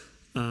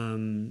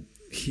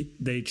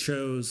they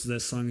chose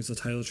this song as a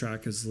title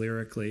track is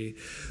lyrically.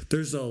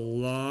 There's a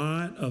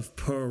lot of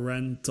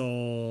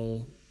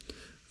parental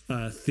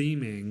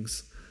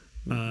themings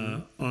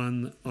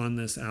on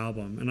this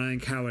album, and I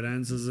think How It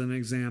Ends is an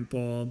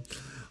example.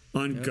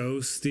 On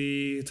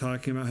Ghosty,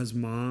 talking about his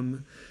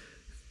mom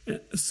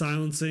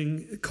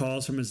silencing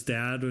calls from his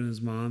dad when his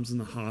mom's in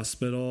the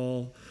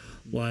hospital,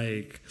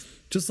 like,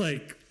 just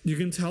like, you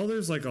can tell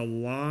there's like a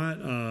lot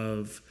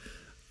of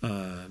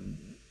I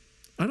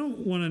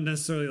don't want to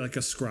necessarily like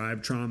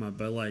ascribe trauma,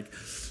 but like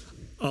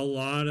a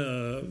lot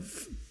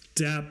of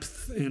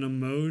depth and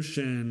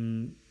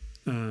emotion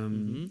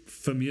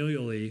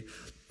familially.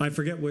 I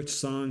forget which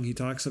song he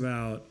talks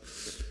about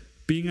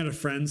being at a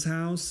friend's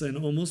house and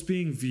almost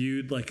being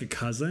viewed like a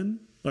cousin,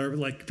 or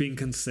like being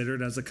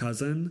considered as a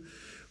cousin,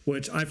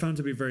 which I found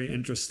to be very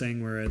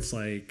interesting, where it's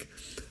like,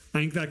 I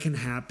think that can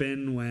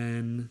happen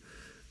when,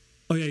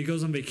 he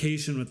goes on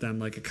vacation with them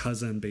like a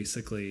cousin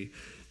basically.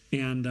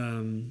 And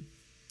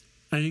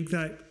I think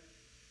that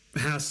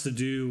has to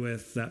do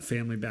with that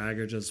family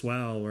baggage as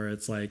well, where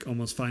it's like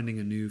almost finding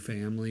a new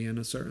family in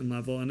a certain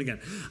level. And again,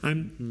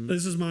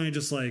 this is my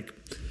just like,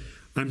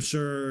 I'm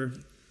sure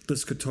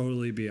this could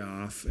totally be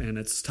off, and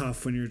it's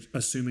tough when you're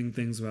assuming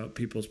things about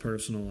people's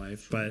personal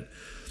life. But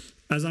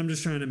as I'm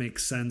just trying to make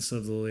sense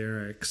of the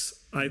lyrics,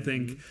 I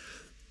think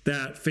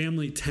that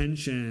family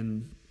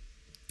tension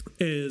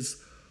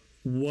is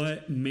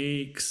what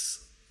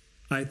makes,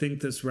 I think,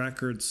 this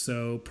record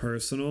so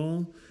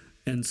personal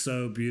and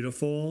so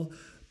beautiful.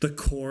 The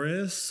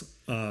chorus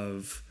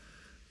of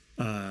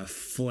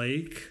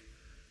Flake.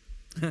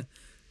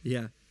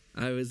 Yeah,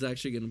 I was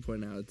actually going to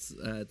point out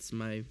it's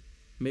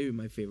maybe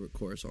my favorite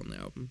chorus on the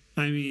album.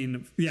 I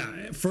mean,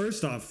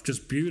 first off,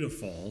 just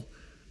beautiful.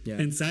 Yeah.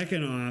 And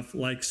second off,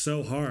 like,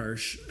 so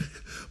harsh.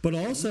 But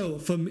also,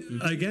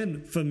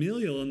 again,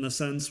 familial in the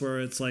sense where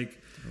it's like,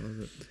 I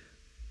love it.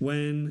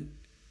 When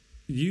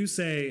you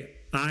say,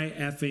 I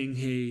effing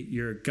hate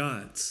your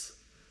guts,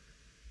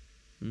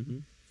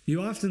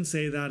 you often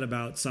say that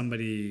about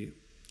somebody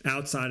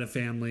outside of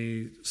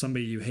family,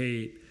 somebody you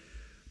hate.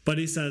 But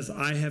he says,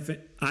 I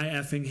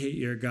effing hate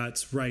your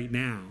guts right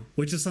now,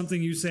 which is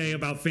something you say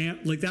about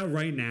like that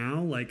right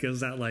now. Like,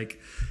 is that like,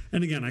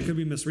 and again, I could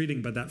be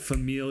misreading, but that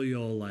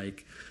familial,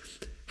 like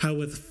how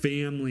with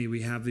family,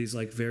 we have these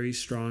like very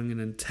strong and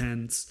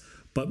intense,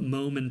 but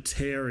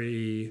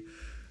momentary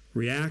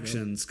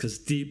reactions, because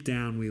deep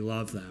down we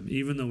love them.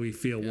 Even though we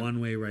feel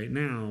one way right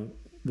now,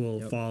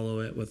 we'll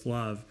follow it with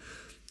love.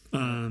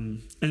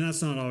 And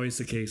that's not always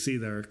the case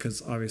either,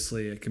 because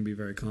obviously it can be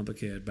very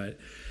complicated, but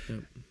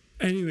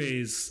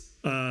anyways,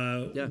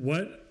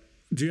 what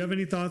do you have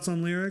any thoughts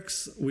on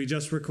lyrics? We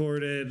just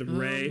recorded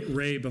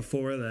Ray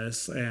before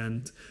this,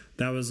 and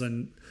that was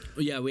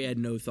we had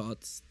no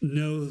thoughts,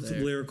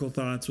 lyrical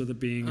thoughts with it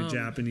being a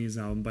Japanese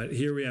album, but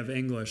here we have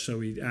English, so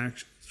we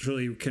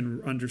actually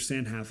can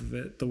understand half of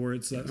it, the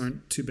words that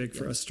aren't too big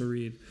for us to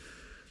read.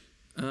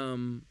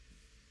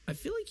 I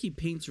feel like he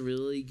paints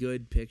really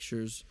good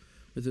pictures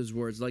with his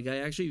words. Like, I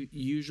actually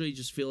usually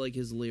just feel like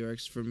his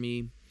lyrics, for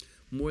me,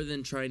 more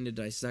than trying to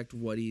dissect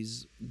what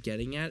he's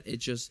getting at, it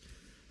just,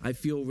 I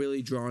feel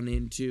really drawn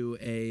into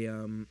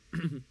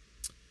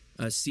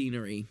a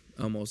scenery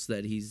almost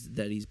that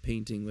he's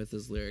painting with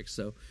his lyrics.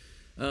 So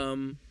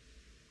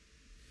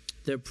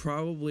they're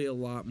probably a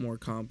lot more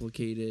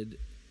complicated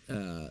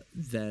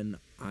than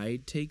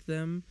I take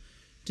them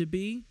to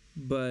be,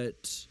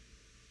 but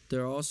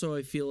they're also,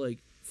 I feel like,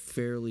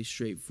 fairly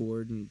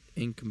straightforward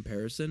in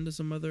comparison to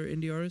some other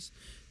indie artists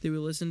that we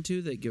listen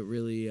to that get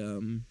really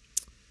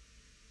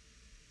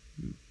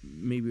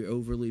maybe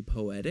overly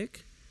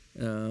poetic.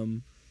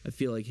 I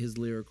feel like his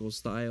lyrical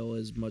style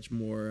is much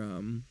more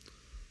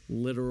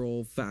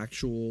literal,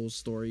 factual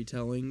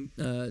storytelling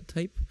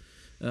type,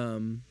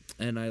 and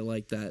I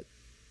like that.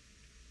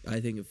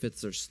 I think it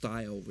fits their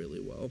style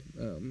really well.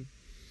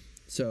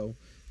 So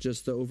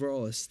just the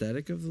overall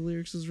aesthetic of the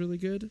lyrics is really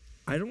good.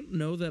 I don't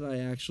know that I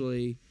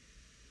actually,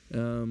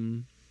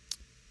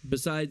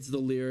 besides the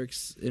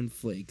lyrics in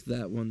Flake,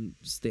 that one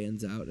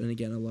stands out. And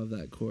again, I love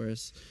that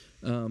chorus.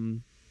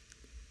 The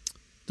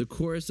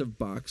chorus of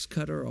Box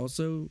Cutter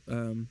also,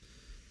 I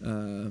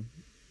don't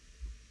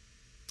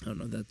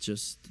know, that's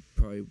just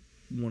probably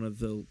one of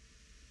the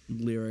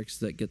lyrics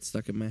that gets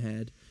stuck in my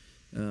head.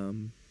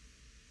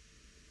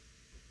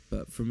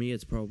 But for me,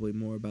 it's probably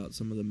more about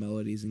some of the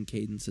melodies and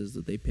cadences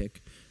that they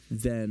pick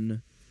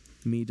than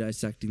me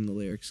dissecting the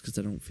lyrics, because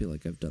I don't feel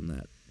like I've done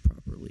that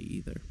properly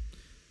either.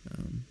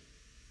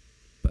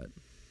 But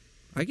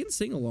I can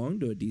sing along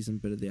to a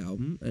decent bit of the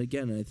album.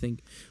 Again, I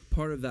think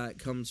part of that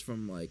comes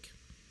from like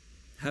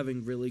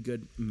having really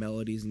good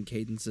melodies and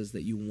cadences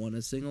that you want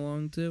to sing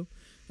along to,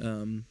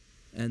 and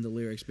the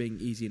lyrics being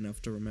easy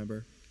enough to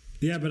remember.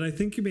 Yeah, but I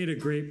think you made a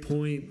great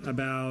point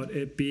about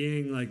it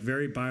being like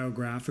very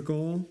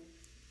biographical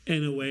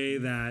in a way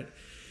that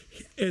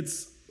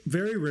it's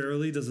very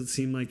rarely does it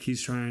seem like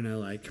he's trying to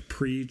like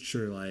preach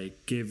or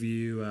like give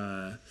you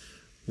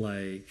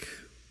like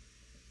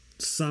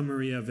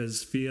summary of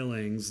his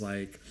feelings,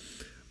 like,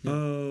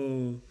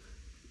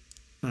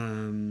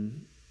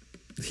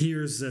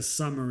 here's this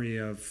summary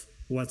of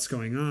what's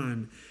going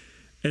on.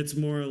 It's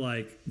more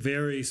like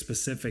very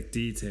specific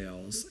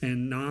details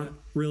and not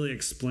really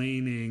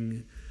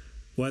explaining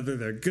whether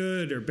they're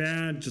good or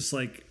bad, just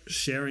like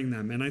sharing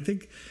them. And I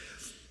think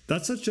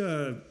that's such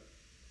a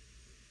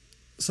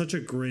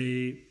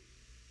great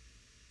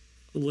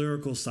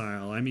lyrical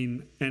style. I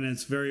mean, and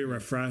it's very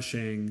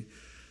refreshing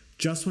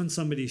just when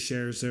somebody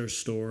shares their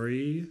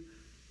story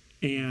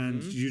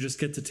and you just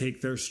get to take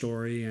their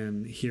story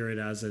and hear it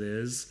as it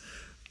is.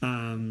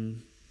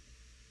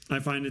 I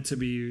find it to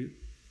be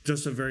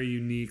just a very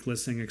unique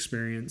listening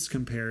experience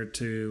compared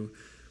to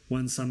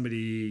when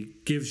somebody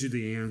gives you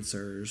the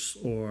answers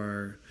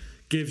or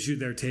gives you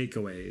their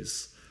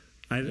takeaways.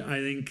 I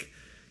think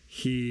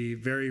he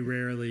very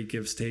rarely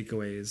gives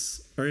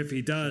takeaways, or if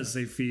he does,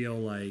 they feel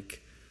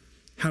like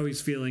how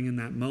he's feeling in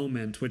that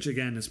moment, which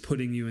again is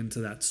putting you into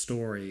that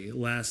story.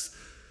 Less,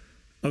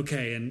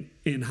 okay, and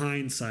in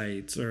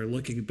hindsight or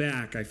looking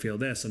back, I feel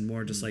this, and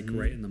more just like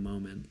right in the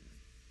moment.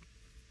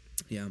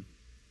 Yeah.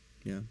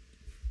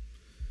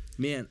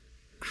 Man,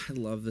 I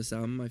love this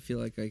album. I feel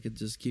like I could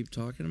just keep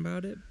talking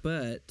about it,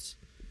 but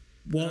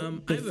I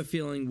have a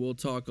feeling we'll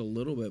talk a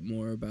little bit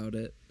more about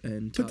it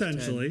and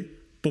potentially 10.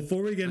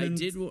 Before we get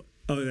into.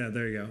 Oh yeah,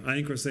 there you go. I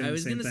think we're saying. I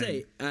was going to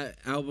say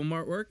album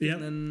artwork,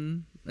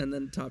 and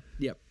then top.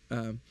 Yep.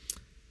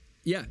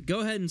 Yeah, go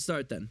ahead and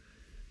start then.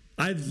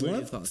 I'd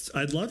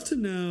love to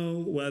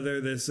know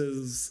whether this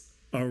is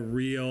a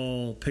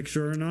real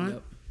picture or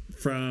not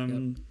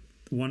from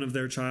one of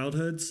their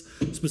childhoods,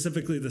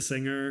 specifically the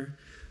singer,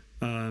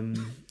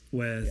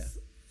 with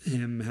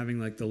him having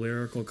like the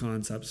lyrical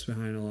concepts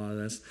behind a lot of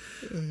this.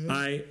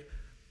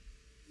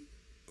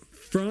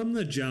 From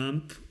the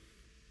jump,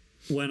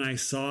 when I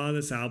saw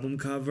this album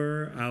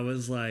cover, I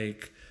was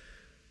like,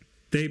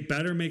 they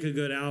better make a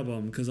good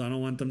album because I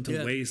don't want them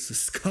to waste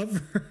this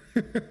cover.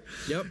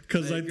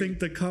 Because I think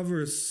the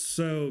cover is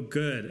so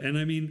good. And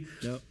I mean,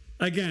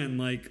 again,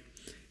 like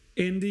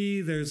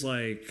indie, there's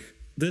like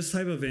this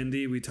type of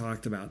indie we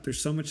talked about.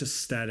 There's so much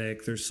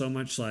aesthetic. There's so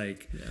much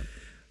like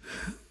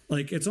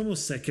it's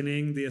almost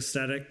sickening, the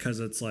aesthetic, because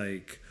it's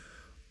like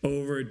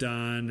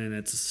overdone and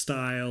it's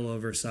style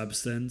over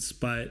substance.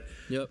 But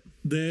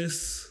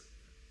this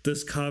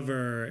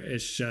cover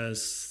is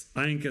just,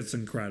 I think it's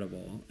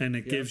incredible. And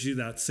it gives you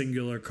that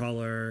singular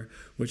color,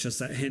 which is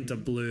that hint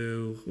of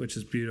blue, which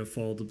is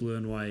beautiful, the blue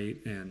and white,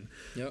 and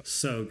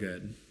so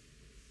good.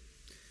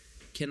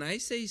 Can I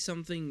say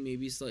something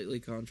maybe slightly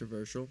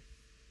controversial?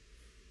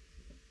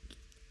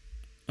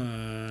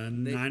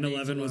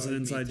 9/11 was an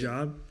inside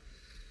job?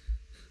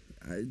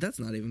 That's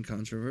not even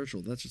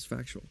controversial. That's just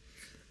factual.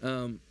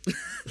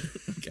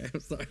 Okay, I'm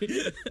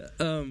sorry.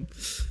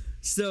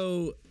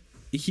 So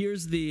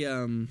here's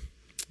the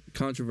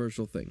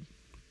controversial thing.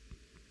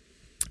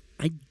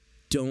 I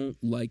don't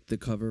like the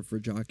cover for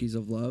Jockeys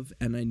of Love,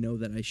 and I know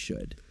that I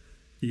should.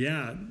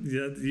 Yeah,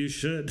 you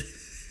should.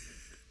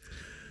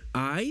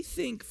 I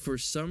think for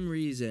some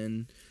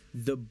reason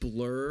the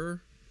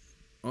blur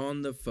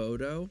on the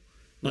photo,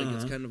 like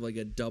it's kind of like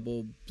a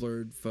double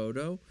blurred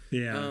photo,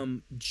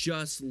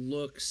 just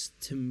looks,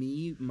 to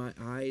me, my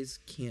eyes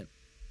can't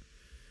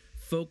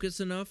focus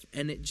enough,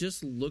 and it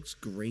just looks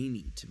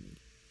grainy to me.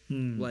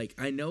 Like,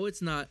 I know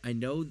it's not, I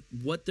know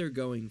what they're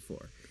going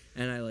for,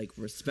 and I like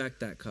respect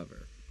that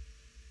cover,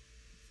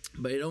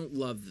 but I don't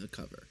love the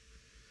cover.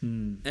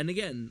 And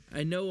again,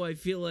 I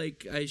feel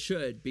like I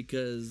should,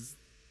 because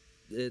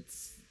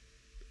it's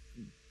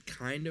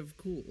kind of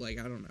cool. Like,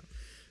 I don't know,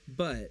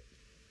 but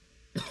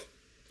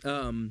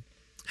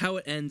how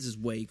it ends is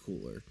way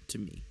cooler to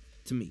me.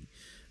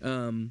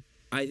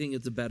 I think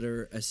it's a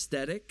better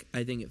aesthetic.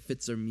 I think it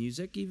fits their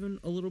music even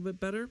a little bit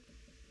better.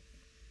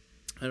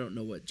 I don't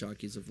know what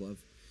Jockeys of Love,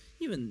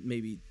 even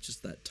maybe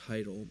just that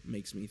title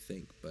makes me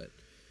think, but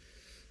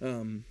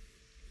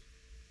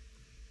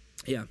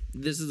yeah,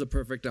 this is a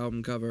perfect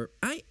album cover.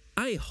 I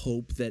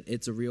hope that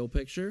it's a real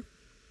picture,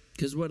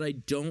 because what I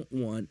don't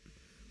want,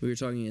 we were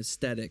talking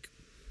aesthetic,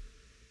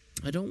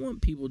 I don't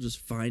want people just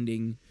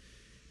finding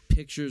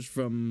pictures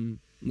from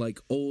like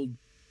old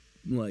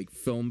like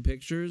film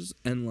pictures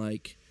and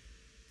like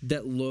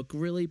that look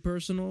really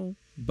personal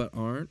but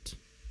aren't,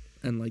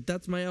 and like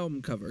that's my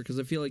album cover, because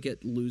I feel like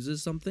it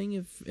loses something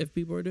if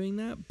people are doing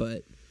that.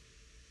 But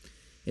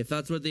if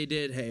that's what they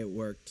did, hey, it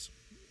worked.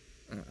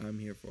 I'm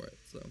here for it.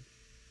 So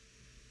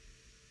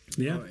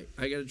Yeah. All right,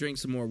 I got to drink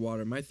some more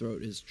water. My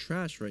throat is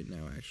trash right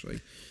now,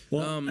 actually.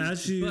 Well,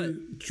 as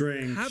you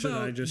drink, should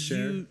I just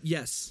share?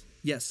 Yes.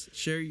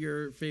 Share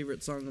your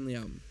favorite song on the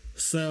album.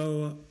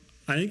 So,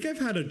 I think I've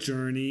had a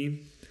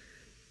journey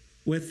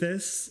with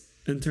this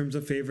in terms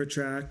of favorite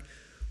track.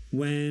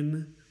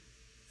 When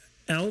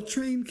L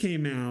Train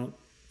came out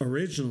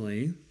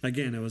originally,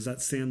 again, it was that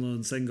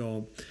standalone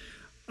single,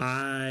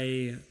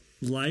 I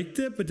liked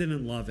it but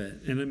didn't love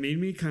it. And it made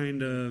me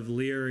kind of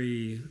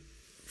leery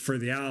for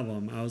the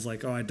album. I was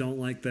like, oh, I don't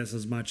like this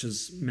as much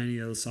as many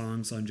of the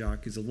songs on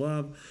Jockeys of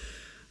Love.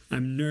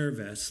 I'm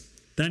nervous.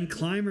 Then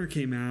Climber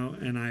came out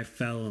and I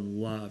fell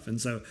in love. And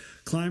so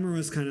Climber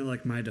was kind of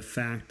like my de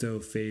facto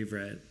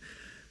favorite.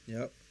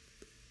 Yep.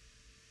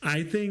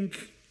 I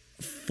think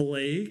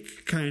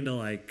Flake kind of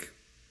like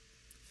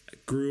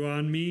grew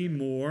on me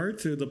more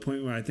to the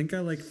point where I think I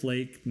like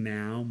Flake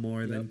now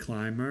more than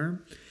Climber.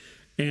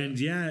 And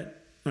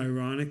yet,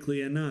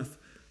 ironically enough,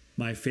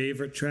 my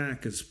favorite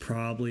track is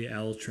probably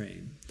L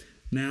Train.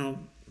 Now,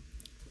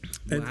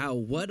 wow,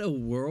 what a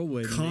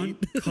whirlwind.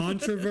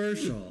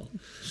 Controversial.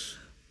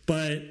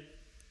 But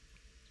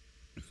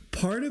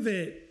part of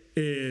it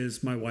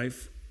is my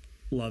wife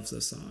loves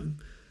this song.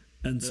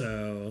 And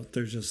so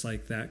there's just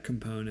like that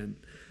component.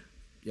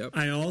 Yep.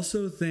 I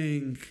also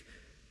think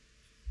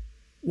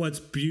what's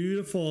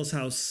beautiful is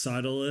how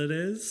subtle it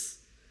is.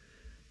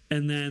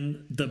 And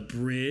then the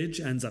bridge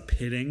ends up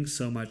hitting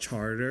so much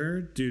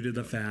harder due to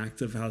the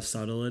fact of how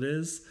subtle it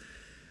is.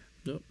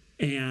 Yep.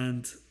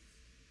 And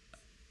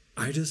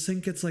I just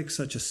think it's like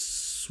such a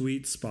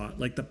sweet spot.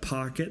 Like the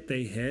pocket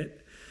they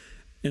hit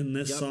in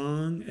this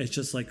song, it's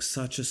just like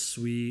such a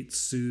sweet,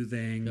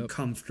 soothing,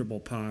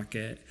 comfortable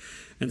pocket.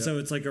 And so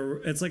it's like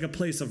a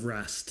place of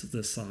rest,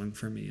 this song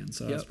for me. And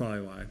so that's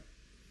probably why.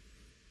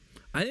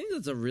 I think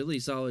that's a really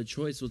solid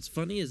choice. What's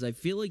funny is I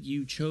feel like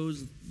you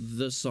chose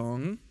the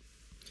song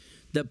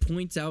that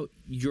points out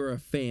you're a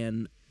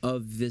fan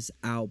of this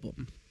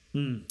album.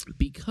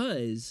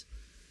 Because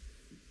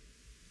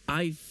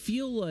I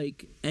feel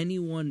like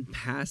anyone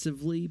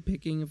passively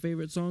picking a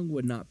favorite song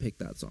would not pick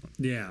that song.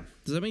 Yeah.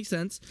 Does that make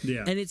sense?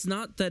 Yeah. And it's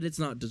not that it's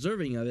not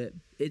deserving of it.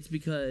 It's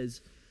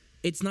because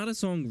it's not a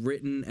song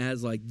written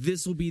as like,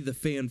 this will be the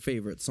fan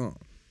favorite song.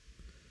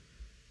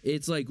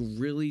 It's like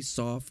really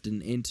soft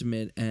and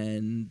intimate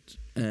and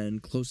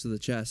close to the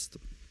chest.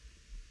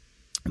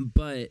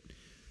 But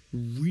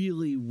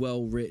really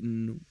well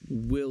written,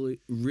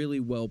 really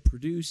well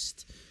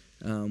produced,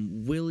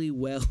 really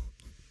well.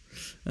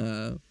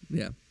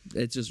 Yeah,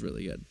 it's just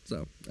really good.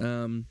 So,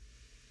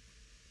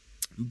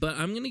 but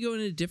I'm gonna go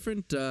in a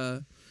different.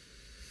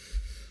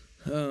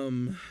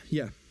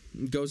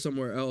 Go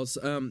somewhere else.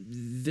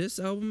 This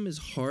album is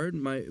hard.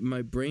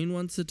 My brain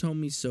wants to tell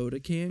me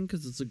Soda Can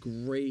because it's a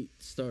great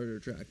starter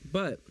track,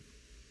 but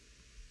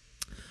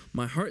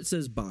my heart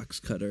says Box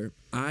Cutter.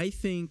 I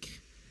think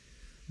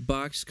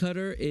Box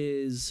Cutter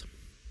is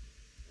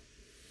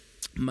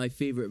my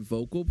favorite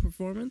vocal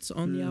performance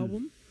on the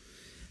album.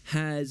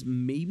 Has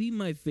maybe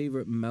my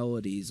favorite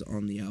melodies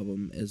on the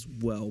album as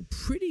well.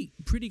 Pretty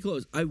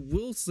close. I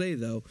will say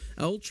though,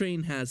 L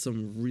Train has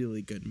some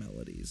really good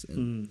melodies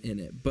in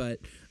it, but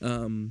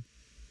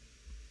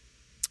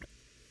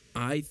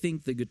I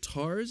think the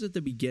guitars at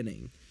the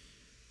beginning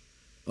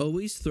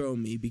always throw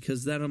me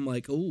because then I'm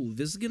like, oh,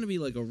 this is gonna be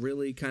like a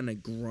really kind of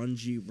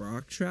grungy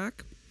rock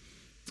track,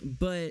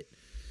 but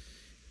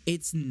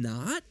it's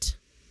not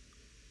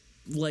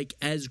like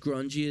as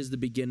grungy as the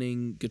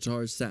beginning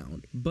guitars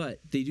sound, but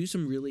they do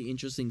some really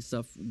interesting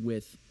stuff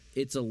with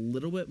it's a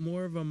little bit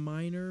more of a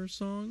minor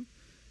song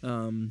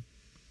than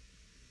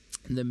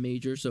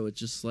major, so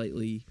it's just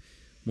slightly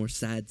more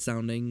sad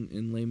sounding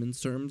in layman's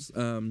terms,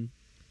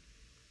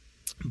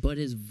 but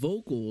his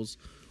vocals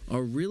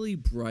are really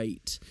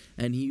bright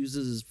and he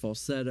uses his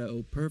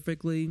falsetto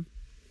perfectly.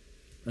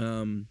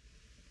 I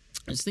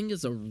just think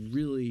it's a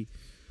really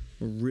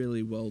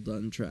well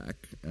done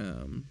track.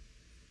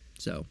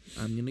 So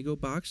I'm gonna go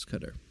Box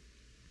Cutter.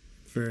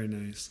 Very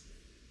nice.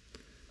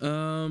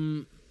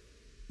 We're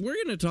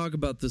gonna talk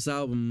about this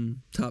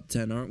album top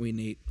 10, aren't we,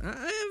 Nate? I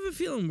have a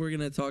feeling we're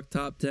gonna talk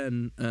top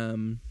 10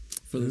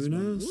 for this. Who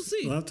knows? One. We'll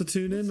see. We'll have to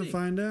tune in to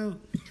find out.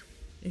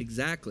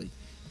 Exactly.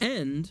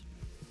 And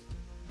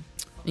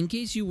in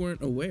case you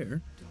weren't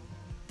aware,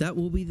 that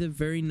will be the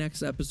very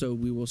next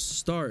episode. We will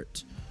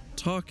start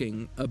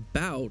talking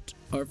about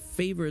our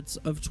favorites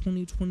of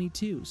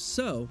 2022.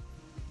 So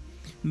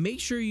make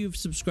sure you've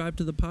subscribed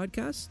to the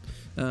podcast.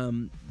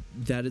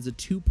 That is a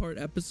 2-part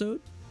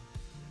episode.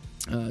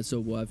 So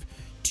we'll have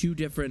 2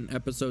 different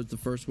episodes. The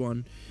first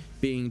one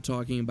being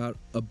talking about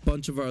a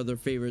bunch of our other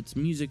favorites,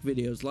 music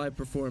videos, live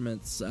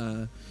performance,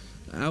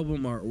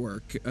 album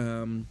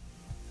artwork,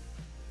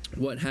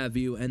 what have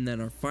you. And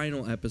then our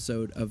final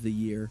episode of the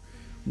year,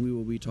 we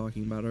will be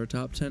talking about our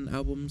top 10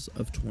 albums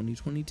of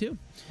 2022.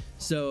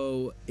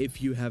 So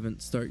if you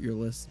haven't, start your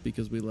list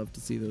because we love to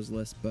see those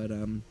lists.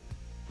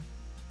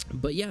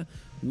 But yeah,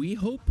 we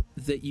hope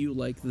that you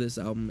like this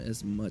album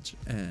as much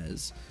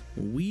as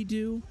we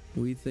do.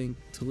 We think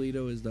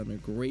Toledo has done a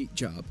great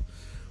job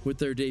with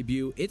their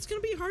debut. It's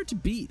going to be hard to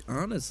beat,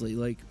 honestly.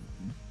 Like,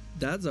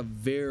 that's a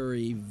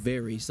very,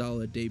 very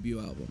solid debut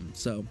album.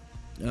 So,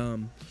 I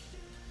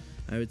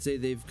would say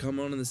they've come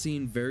on the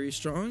scene very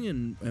strong,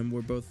 and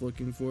we're both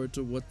looking forward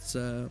to what's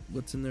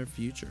in their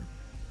future.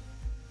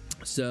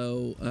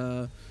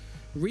 So,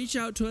 reach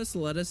out to us,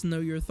 let us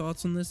know your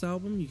thoughts on this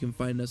album. You can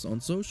find us on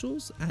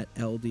socials at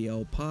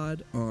LDL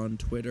Pod on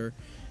Twitter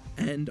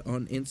and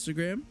on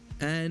Instagram.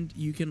 And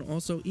you can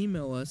also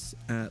email us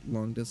at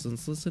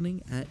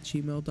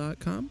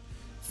longdistancelistening@gmail.com.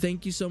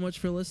 Thank you so much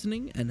for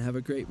listening, and have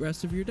a great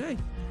rest of your day.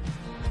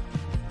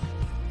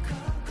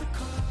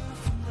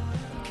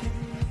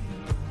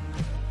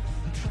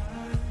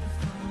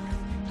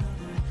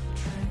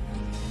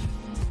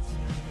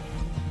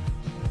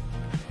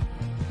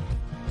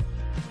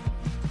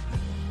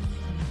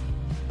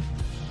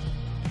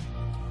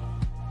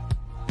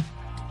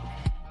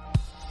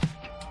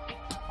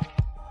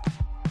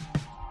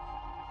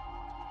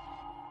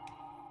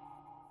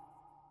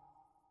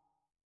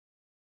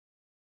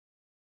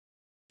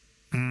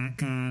 I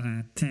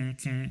gotta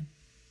take it.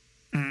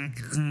 I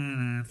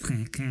gotta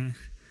take it.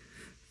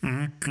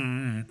 I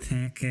gotta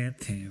take it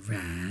to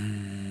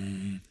ride.